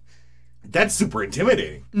loud. That's super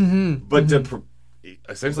intimidating. But to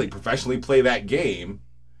essentially professionally play that game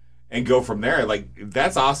and go from there, like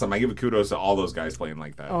that's awesome. I give a kudos to all those guys playing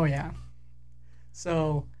like that. Oh yeah.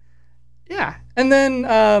 So, yeah. And then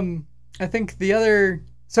I think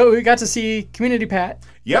so we got to see Community Pat.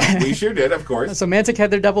 Yep, we sure did, of course. So Mantic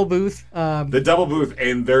had their double booth. The double booth,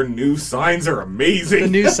 and their new signs are amazing. The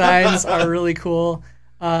new signs are really cool.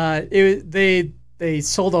 They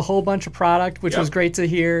sold a whole bunch of product, which was great to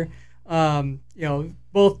hear.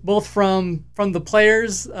 Both from the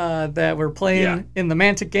players that were playing in the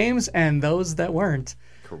Mantic games and those that weren't.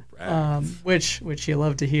 Correct. Which you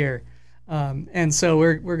love to hear. And so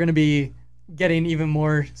we're going to be getting even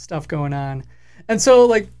more stuff going on. And so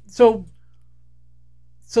the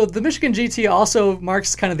Michigan GT also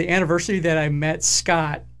marks kind of the anniversary that I met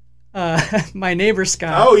Scott, my neighbor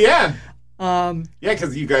Scott. Oh yeah.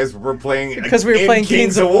 Because you guys were playing. Because we were playing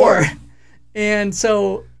Kings of War. And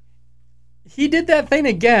so he did that thing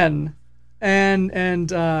again,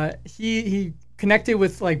 and he connected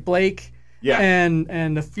with like Blake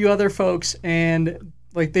and a few other folks, and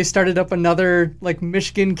like they started up another like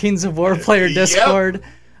Michigan Kings of War player Discord.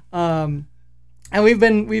 And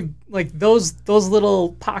we've like those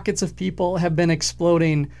little pockets of people have been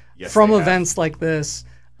exploding from events like this.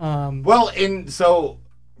 And so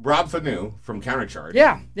Rob Phaneuf from Countercharge.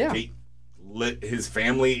 Yeah. His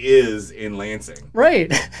family is in Lansing.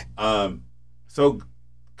 Right. So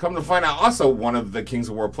come to find out, also one of the Kings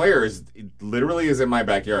of War players literally is in my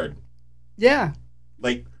backyard. Yeah.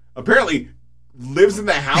 Like apparently lives in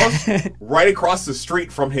the house right across the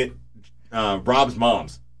street from Rob's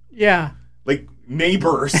mom's. Yeah. Like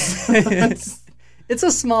neighbors. It's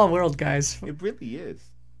a small world, guys. It really is.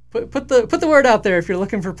 put the word out there if you're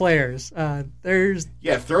looking for players. Throw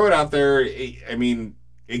it out there. I mean,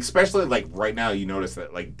 especially like right now, you notice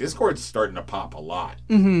that like Discord's starting to pop a lot.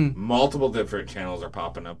 Mm-hmm. Multiple different channels are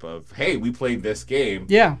popping up of, hey, we played this game.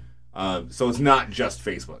 Yeah. So it's not just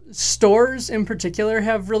Facebook. Stores in particular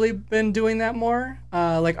have really been doing that more.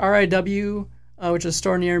 Like RIW, which is a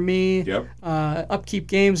store near me. Yep. Upkeep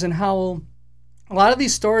Games and Howl. A lot of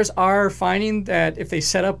these stores are finding that if they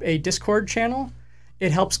set up a Discord channel,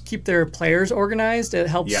 it helps keep their players organized. It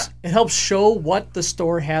helps show what the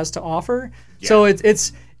store has to offer. Yeah. So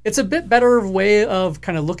it's a bit better way of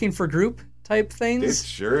kind of looking for group type things. It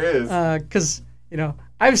sure is. Because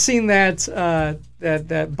I've seen that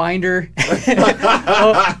binder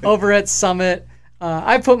over at Summit.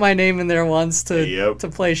 I put my name in there once to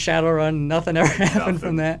play Shadowrun. Nothing ever happened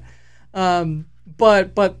from that.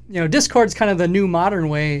 But Discord's kind of the new modern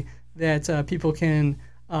way that people can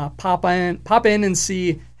pop in and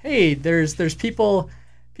see. Hey, there's people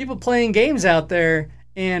playing games out there,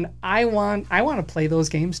 and I want to play those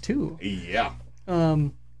games too. Yeah.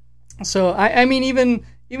 So I mean even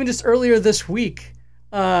just earlier this week.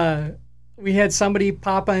 We had somebody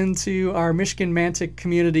pop into our Michigan Mantic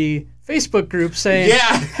community Facebook group saying,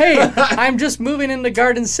 "Hey, I'm just moving into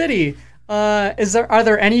Garden City. Are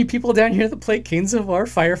there any people down here that play Kings of War,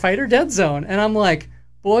 Firefight, or Deadzone?" And I'm like,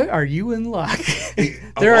 "Boy, are you in luck!"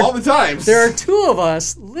 All the times. There are two of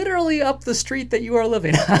us literally up the street that you are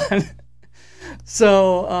living on.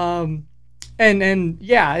 So,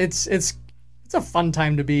 it's a fun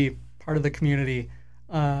time to be part of the community.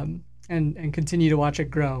 And continue to watch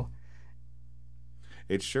it grow.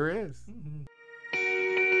 It sure is. Mm-hmm.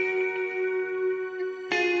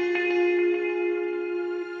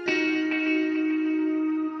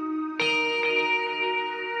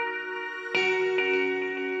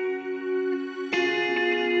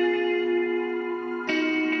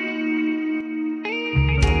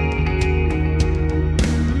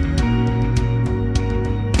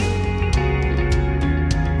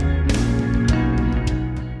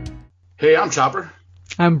 Hey, I'm Chopper.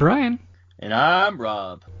 I'm Brian. And I'm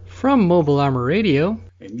Rob. From Mobile Armor Radio.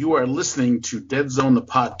 And you are listening to Deadzone the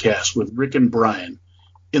Podcast with Rick and Bryan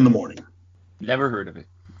in the morning. Never heard of it.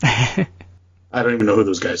 I don't even know who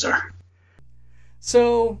those guys are.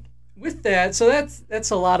 So with that,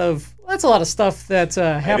 that's a lot of stuff that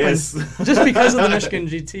happens just because of the Michigan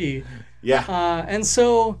GT. Yeah. And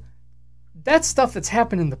so that's stuff that's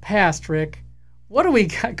happened in the past, Rick. What do we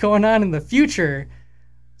got going on in the future?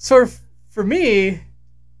 Sort of for me,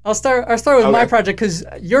 I'll start with my project because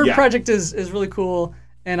your project is really cool,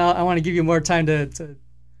 and I want to give you more time to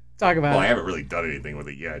talk about it. Well, I haven't really done anything with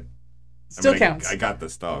it yet. Still counts. I got the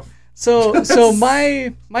stuff. So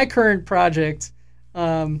my current project,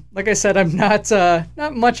 like I said, I'm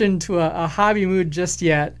not much into a hobby mood just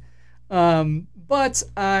yet, but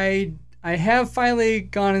I have finally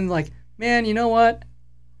gone and like, man, you know what?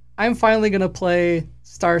 I'm finally gonna play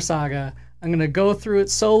Star Saga. I'm gonna go through it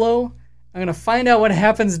solo. I'm going to find out what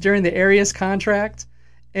happens during the Arius contract,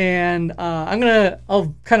 and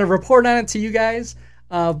I'll kind of report on it to you guys.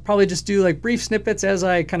 Probably just do like brief snippets as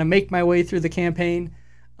I kind of make my way through the campaign.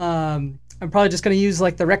 I'm probably just going to use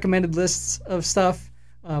like the recommended lists of stuff,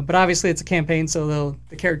 but obviously it's a campaign, so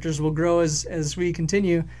the characters will grow as we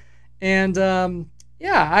continue. And I'll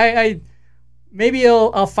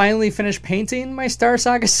finally finish painting my Star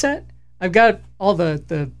Saga set. I've got all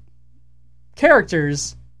the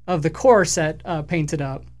characters of the core set painted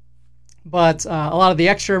up, but a lot of the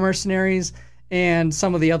extra mercenaries and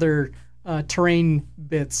some of the other terrain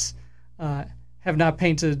bits have not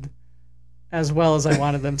painted as well as I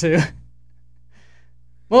wanted them to.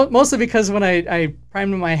 Well, mostly because when I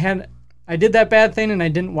primed my hand, I did that bad thing and I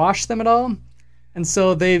didn't wash them at all, and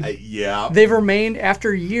so they've remained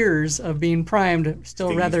after years of being primed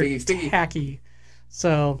still rather tacky.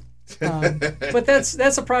 So, but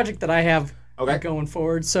that's a project that I have. Okay. Going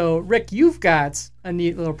forward. So, Rick, you've got a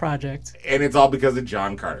neat little project. And it's all because of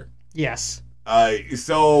John Carter. Yes.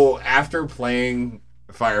 So, after playing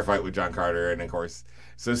Firefight with John Carter, and of course,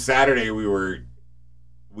 so Saturday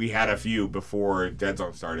we had a few before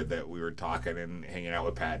Deadzone started that we were talking and hanging out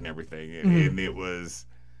with Pat and everything. And it was,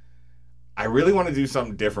 I really want to do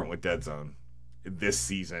something different with Deadzone this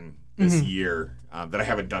season, this year, that I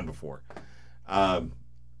haven't done before.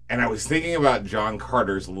 And I was thinking about John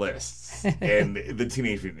Carter's lists and the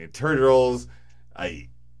Teenage Mutant Ninja Turtles,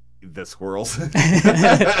 the squirrels,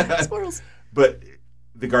 but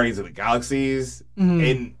the Guardians of the Galaxies,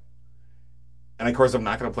 and of course I'm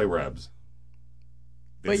not going to play Rebs.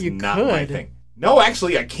 But you not could. My thing. No,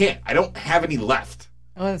 actually I can't. I don't have any left.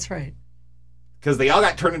 Oh, that's right. Because they all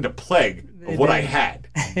got turned into Plague. of what I had,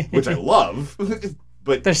 which I love,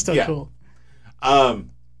 but they're still cool.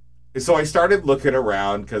 So I started looking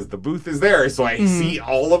around because the booth is there, so I see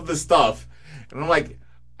all of the stuff, and I'm like,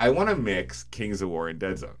 I want to mix Kings of War and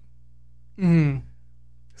Deadzone. Mm-hmm.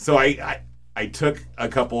 So I took a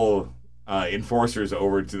couple enforcers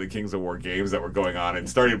over to the Kings of War games that were going on and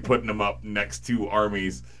started putting them up next to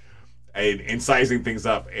armies and sizing things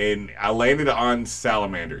up, and I landed on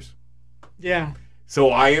salamanders. Yeah. So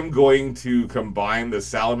I am going to combine the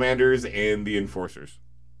salamanders and the enforcers.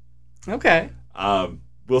 Okay.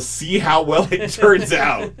 We'll see how well it turns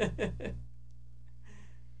out.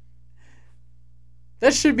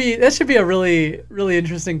 That should be a really, really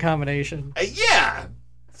interesting combination. Yeah.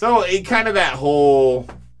 So it kind of that whole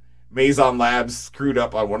Maison Labs screwed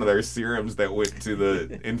up on one of their serums that went to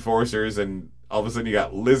the enforcers, and all of a sudden you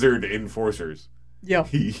got lizard enforcers. Yep.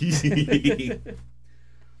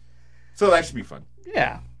 So that should be fun.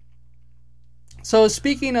 Yeah. So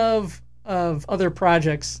speaking of other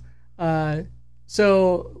projects,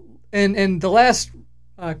 so in the last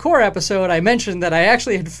core episode, I mentioned that I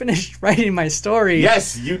actually had finished writing my story.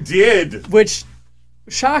 Yes, you did. Which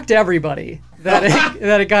shocked everybody that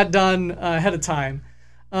it got done ahead of time.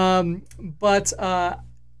 But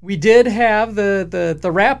we did have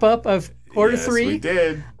the wrap up of quarter 3. We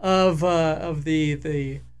did. Of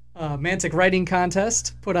the Mantic writing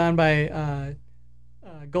contest put on by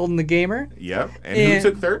Golden the Gamer. Yep. And who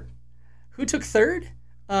took third? Who took third?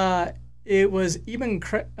 It was Eben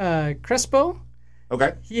Crespo.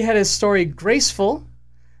 Okay. He had his story Graceful,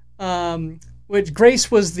 which Grace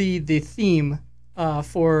was the theme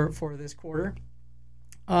for this quarter.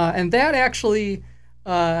 And that actually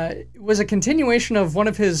was a continuation of one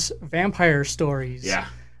of his vampire stories. Yeah.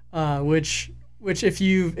 Which if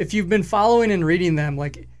you've been following and reading them,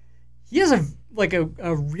 like he has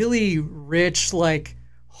a really rich, like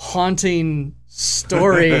haunting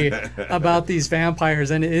story about these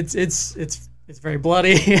vampires, and it's very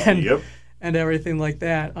bloody and everything like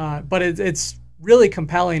that. But it's really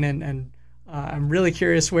compelling, and I'm really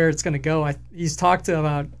curious where it's going to go. He's talked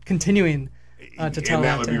about continuing to tell. And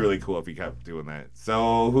that would be really cool if he kept doing that.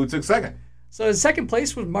 So who took second? So his second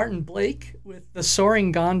place was Martin Blake with The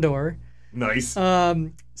Soaring Gondor. Nice.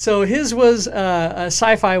 So his was a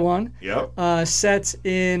sci-fi one. Yep. Set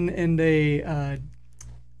in a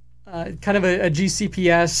kind of a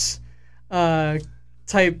GCPS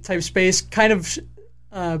type space, kind of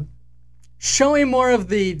showing more of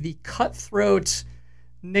the cutthroat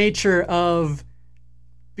nature of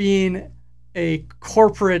being a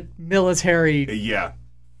corporate military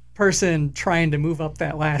person trying to move up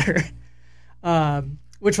that ladder,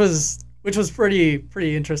 which was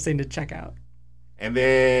pretty interesting to check out. And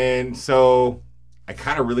then, so I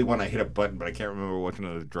kind of really want to hit a button, but I can't remember which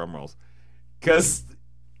one of the drum rolls. Because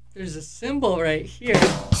there's a symbol right here.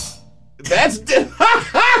 That's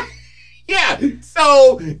yeah.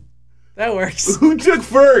 So that works. Who took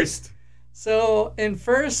first? So in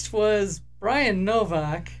first was Brian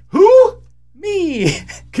Novak. Who? Me.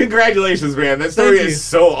 Congratulations, man. That story is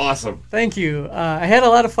so awesome. Thank you. I had a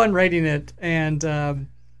lot of fun writing it, and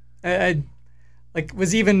I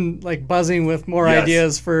was even buzzing with more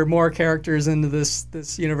ideas for more characters into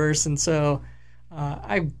this universe, and so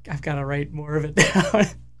I've got to write more of it down.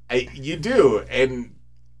 You do, and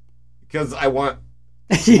because I want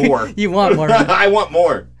more. You want more. Of it. I want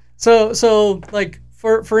more. So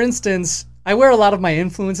for instance, I wear a lot of my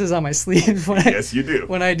influences on my sleeve yes, you do.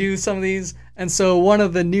 When I do some of these. And so one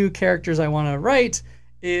of the new characters I want to write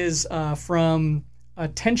is from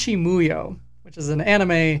Tenchi Muyo, which is an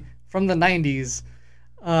anime from the 90s.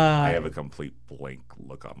 I have a complete blank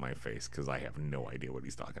look on my face because I have no idea what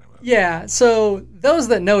he's talking about. Yeah, so those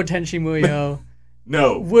that know Tenchi Muyo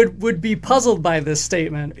would be puzzled by this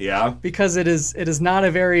statement. Yeah. Because it is not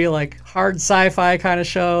a very hard sci-fi kind of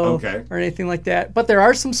show or anything like that. But there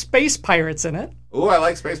are some space pirates in it. Oh, I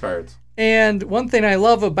like space pirates. And one thing I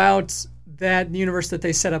love about that universe that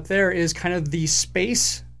they set up there is kind of the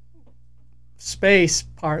space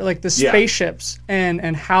part, like the spaceships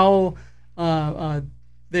and how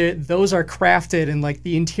those are crafted and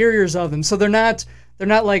the interiors of them. So they're not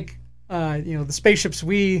like the spaceships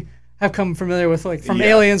we have come familiar with from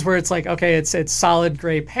Aliens, where it's it's solid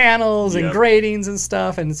gray panels and gratings and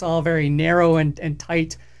stuff, and it's all very narrow and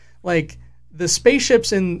tight. Like the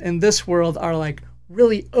spaceships in this world are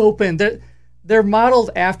really open. They're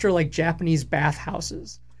modeled after Japanese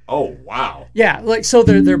bathhouses. Oh wow! Yeah, so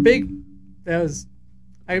they're big. That was.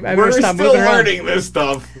 We're still learning this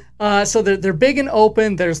stuff. So they're big and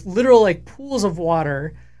open. There's literal pools of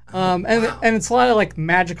water, and it's a lot of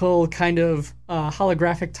magical kind of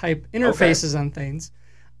holographic type interfaces on things.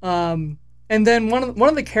 And then one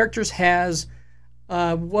of the characters has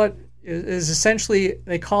what is essentially,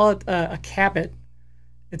 they call it a cabbit.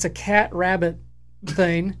 It's a cat rabbit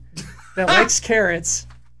thing that likes carrots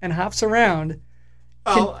and hops around.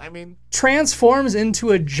 Well, I mean, transforms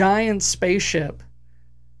into a giant spaceship.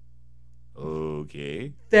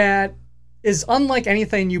 Okay. That is unlike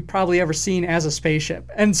anything you've probably ever seen as a spaceship.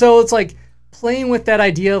 And so it's like playing with that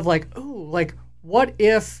idea of like, oh, like what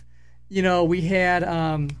if, we had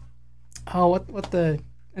and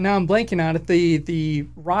now I'm blanking on it, the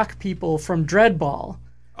rock people from Dreadball.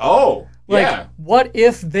 Oh, like, yeah. What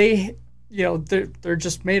if they, they're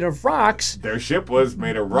just made of rocks? Their ship was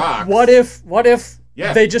made of rocks. What if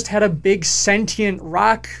Yeah. they just had a big sentient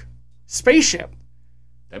rock spaceship?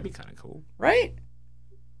 That'd be kind of cool. Right?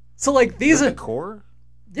 So like these are the core?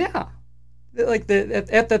 Yeah. Like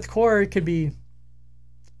at the core it could be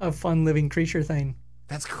a fun living creature thing.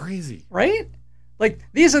 That's crazy. Right? Like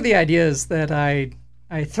these are the ideas that I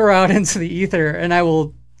throw out into the ether and I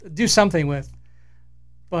will do something with.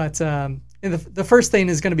 But the first thing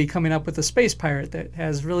is going to be coming up with a space pirate that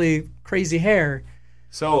has really crazy hair.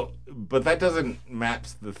 So, but that doesn't match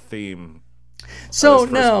the theme. So of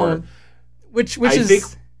this first no, part. which I is think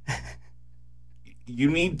you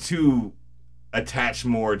need to attach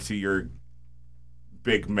more to your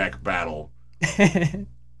big mech battle,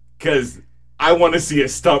 because I want to see a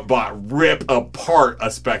stunt bot rip apart a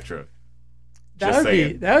Spectra. that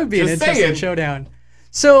would be an Just interesting saying. showdown.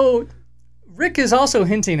 So Rick is also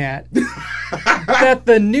hinting at that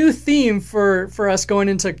the new theme for us going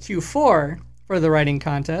into Q4 for the writing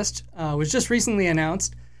contest was just recently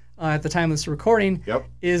announced at the time of this recording. Yep.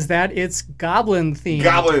 Is that it's Goblin themed.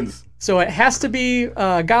 Goblins. So it has to be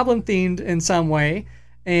Goblin themed in some way,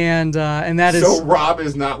 and that is So Rob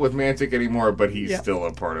is not with Mantic anymore, but he's Yeah. still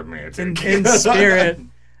a part of Mantic. in spirit.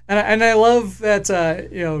 And I love that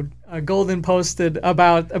Golden posted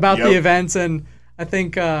about Yep. the events, and I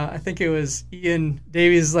think it was Ian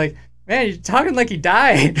Davies like, man, you're talking like he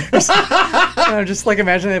died. And I'm just like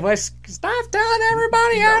imagining that voice. Stop telling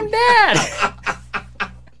everybody I'm dead.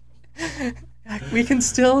 We can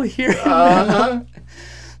still hear him. Uh-huh.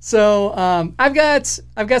 So I've got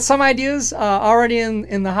some ideas already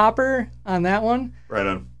in the hopper on that one, Right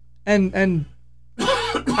on. and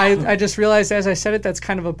I just realized as I said it that's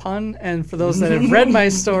kind of a pun, and for those that have read my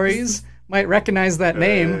stories might recognize that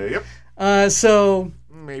name. Yep. So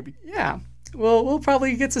Maybe. yeah, we'll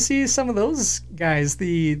probably get to see some of those guys,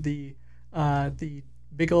 the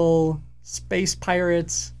big ol' space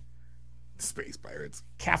pirates, Space Pirates.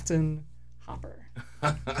 Captain Hopper.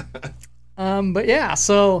 But yeah,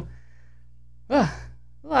 so a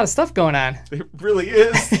lot of stuff going on. It really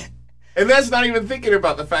is. And that's not even thinking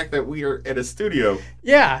about the fact that we are in a studio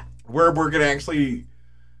Yeah. where we're going to actually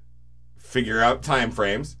figure out time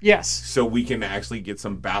frames Yes. so we can actually get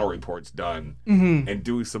some battle reports done Mm-hmm. and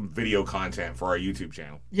do some video content for our YouTube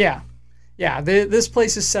channel. Yeah. Yeah. This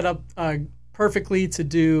place is set up perfectly to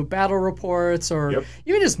do battle reports or Yep.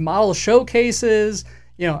 even just model showcases.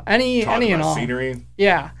 Any Talk and about all. scenery.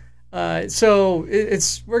 Yeah. So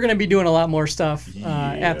we're going to be doing a lot more stuff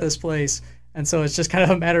Yeah. at this place, and so it's just kind of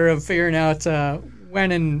a matter of figuring out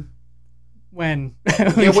when.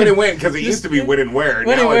 Yeah, when and when, because it used to be when and where.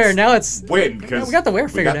 When now and where. it's Now it's when, because we got the where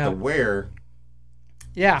figured we got out. the where.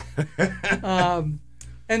 Yeah.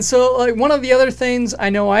 And so like one of the other things I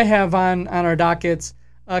know I have on our dockets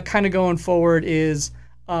kind of going forward is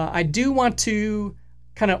I do want to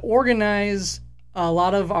kind of organize a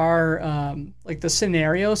lot of our like the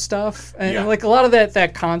scenario stuff and Yeah. like a lot of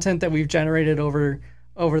that content that we've generated over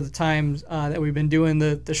the times that we've been doing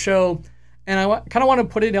the show, and I kind of want to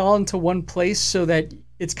put it all into one place so that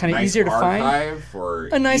it's kind of Nice easier to find. archive for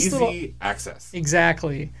A nice easy little- access.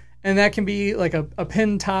 Exactly. And that can be like a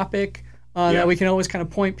pinned topic Yeah. that we can always kind of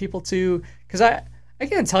point people to. Because I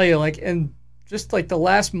can't tell you, like, in just like the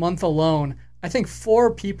last month alone, I think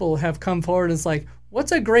 4 people have come forward and it's like,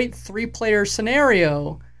 what's a great 3-player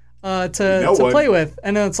scenario to one. play with?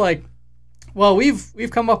 And then it's like, well, we've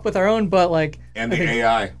come up with our own, but like, And I the think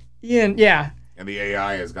AI. Ian, yeah. And the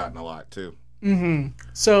AI has gotten a lot, too. Mm-hmm.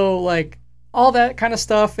 So like all that kind of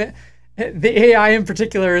stuff. The AI in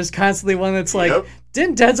particular is constantly one that's like, Yep.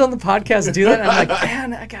 didn't Deadzone the podcast do that? And I'm like,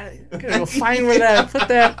 man, I gotta go find where that I put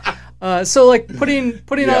that. So like putting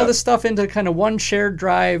Yeah. all this stuff into kind of one shared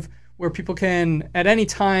drive where people can at any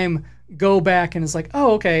time go back and it's like,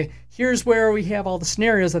 oh, okay, here's where we have all the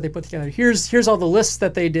scenarios that they put together. Here's all the lists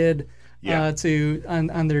that they did Yeah.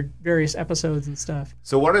 on their various episodes and stuff.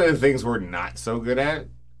 So one of the things we're not so good at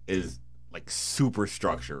is like super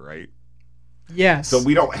structure, right? Yes. So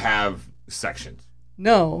we don't have sections.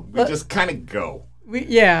 no. We just kind of go.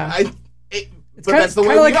 Yeah. But that's the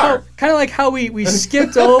way we are. Kind of like how we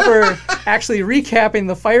skipped over actually recapping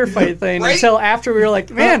the firefight thing Right? until after we were like,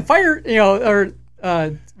 man, or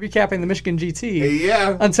recapping the Michigan GT.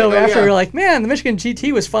 Yeah. Until after we were like, man, the Michigan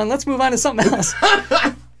GT was fun. Let's move on to something else.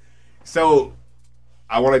 So,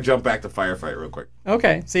 I want to jump back to firefight real quick.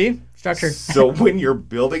 Okay, see? Structure. So, when you're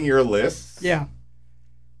building your lists, Yeah.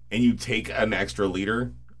 and you take an extra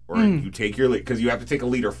leader, or you take your leader, because you have to take a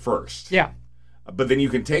leader first. Yeah. But then you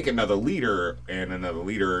can take another leader, and another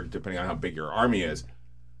leader, depending on how big your army is,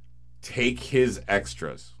 take his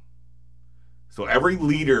extras. So every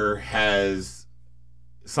leader has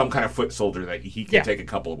some kind of foot soldier that he can take a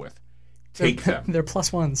couple with. Take them. They're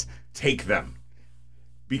 +1s. Take them.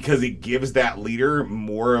 Because it gives that leader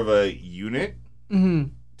more of a unit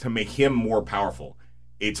to make him more powerful.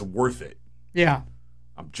 It's worth it. Yeah.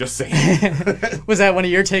 I'm just saying. Was that one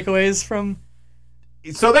of your takeaways from?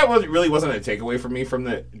 So that really wasn't a takeaway for me from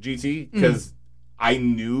the GT, because I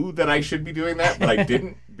knew that I should be doing that, but I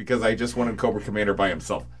didn't, because I just wanted Cobra Commander by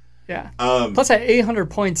himself. Yeah. Plus at 800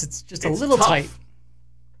 points, it's just a little tough, tight.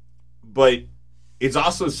 But it's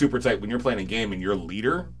also super tight when you're playing a game and your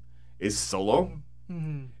leader is solo.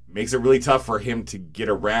 Makes it really tough for him to get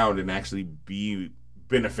around and actually be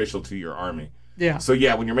beneficial to your army. Yeah. So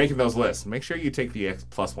yeah, when you're making those lists, make sure you take the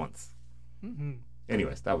 +1s.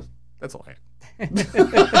 Anyways, that's all I had.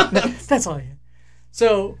 That's all I had.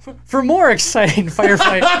 So, for more exciting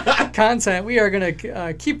firefight content, we are going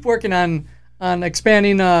to keep working on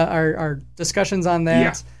expanding our discussions on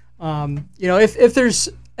that. Yeah. If there's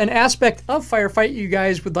an aspect of firefight you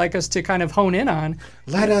guys would like us to kind of hone in on,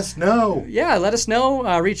 Let us know. yeah, let us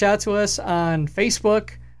know. Reach out to us on Facebook.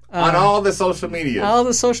 On all the social media. All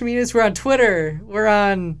the social medias. We're on Twitter. We're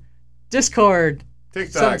on Discord.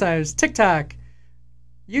 TikTok. Sometimes. TikTok.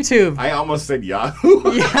 YouTube. I almost said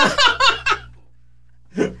Yahoo. Yeah.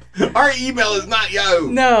 Our email is not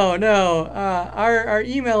Yahoo. No. Our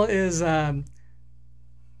email is...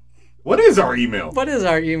 What is our email? what is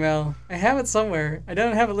our email? I have it somewhere. I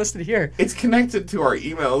don't have it listed here. It's connected to our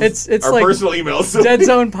emails. It's our like personal emails.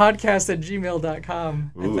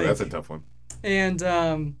 deadzonepodcast@gmail.com. Ooh, that's a tough one.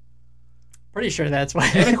 And pretty sure that's why.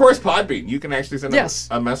 And of course, Podbean. You can actually send Yes.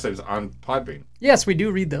 a message on Podbean. Yes, we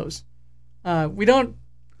do read those. We don't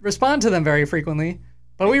respond to them very frequently,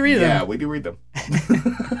 but we read them. Yeah, we do read them.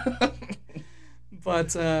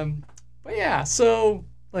 But yeah, so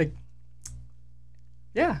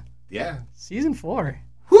yeah, season 4.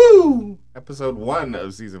 Woo! Episode 1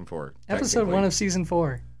 of season 4. Episode 1 of season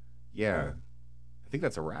 4. Yeah. I think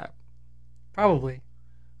that's a wrap. Probably.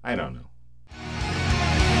 I don't know.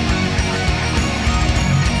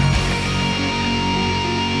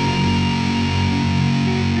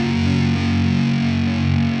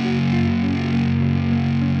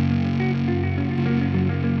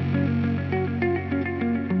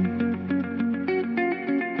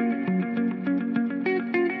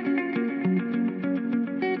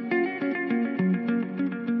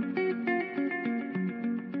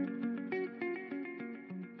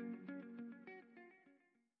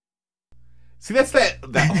 See, that's that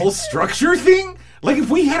whole structure thing. Like,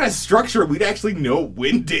 if we had a structure, we'd actually know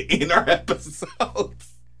when to end our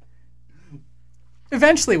episodes.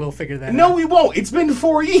 Eventually we'll figure that out. No, we won't. It's been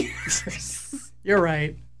 4 years. You're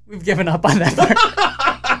right. We've given up on that part.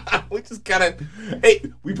 We just gotta... Hey,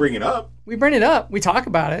 we bring it up. We bring it up. We talk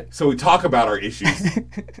about it. So we talk about our issues.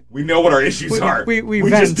 We know what our issues are. We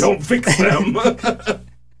just don't fix them.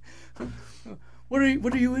 What are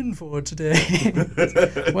you in for today?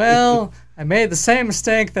 Well, I made the same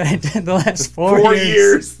mistake that I did the last 4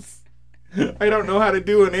 years. I don't know how to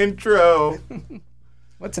do an intro.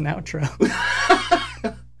 What's an outro?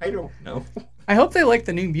 I don't know. I hope they like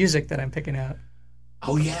the new music that I'm picking out.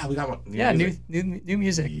 Oh yeah, we got one. New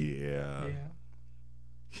music. Yeah.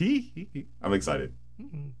 I'm excited.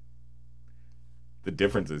 The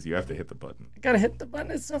difference is you have to hit the button. I gotta hit the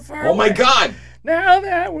button. It's so far Oh my away. God! Now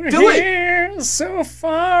that we're Do here, so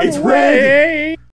far It's away. red.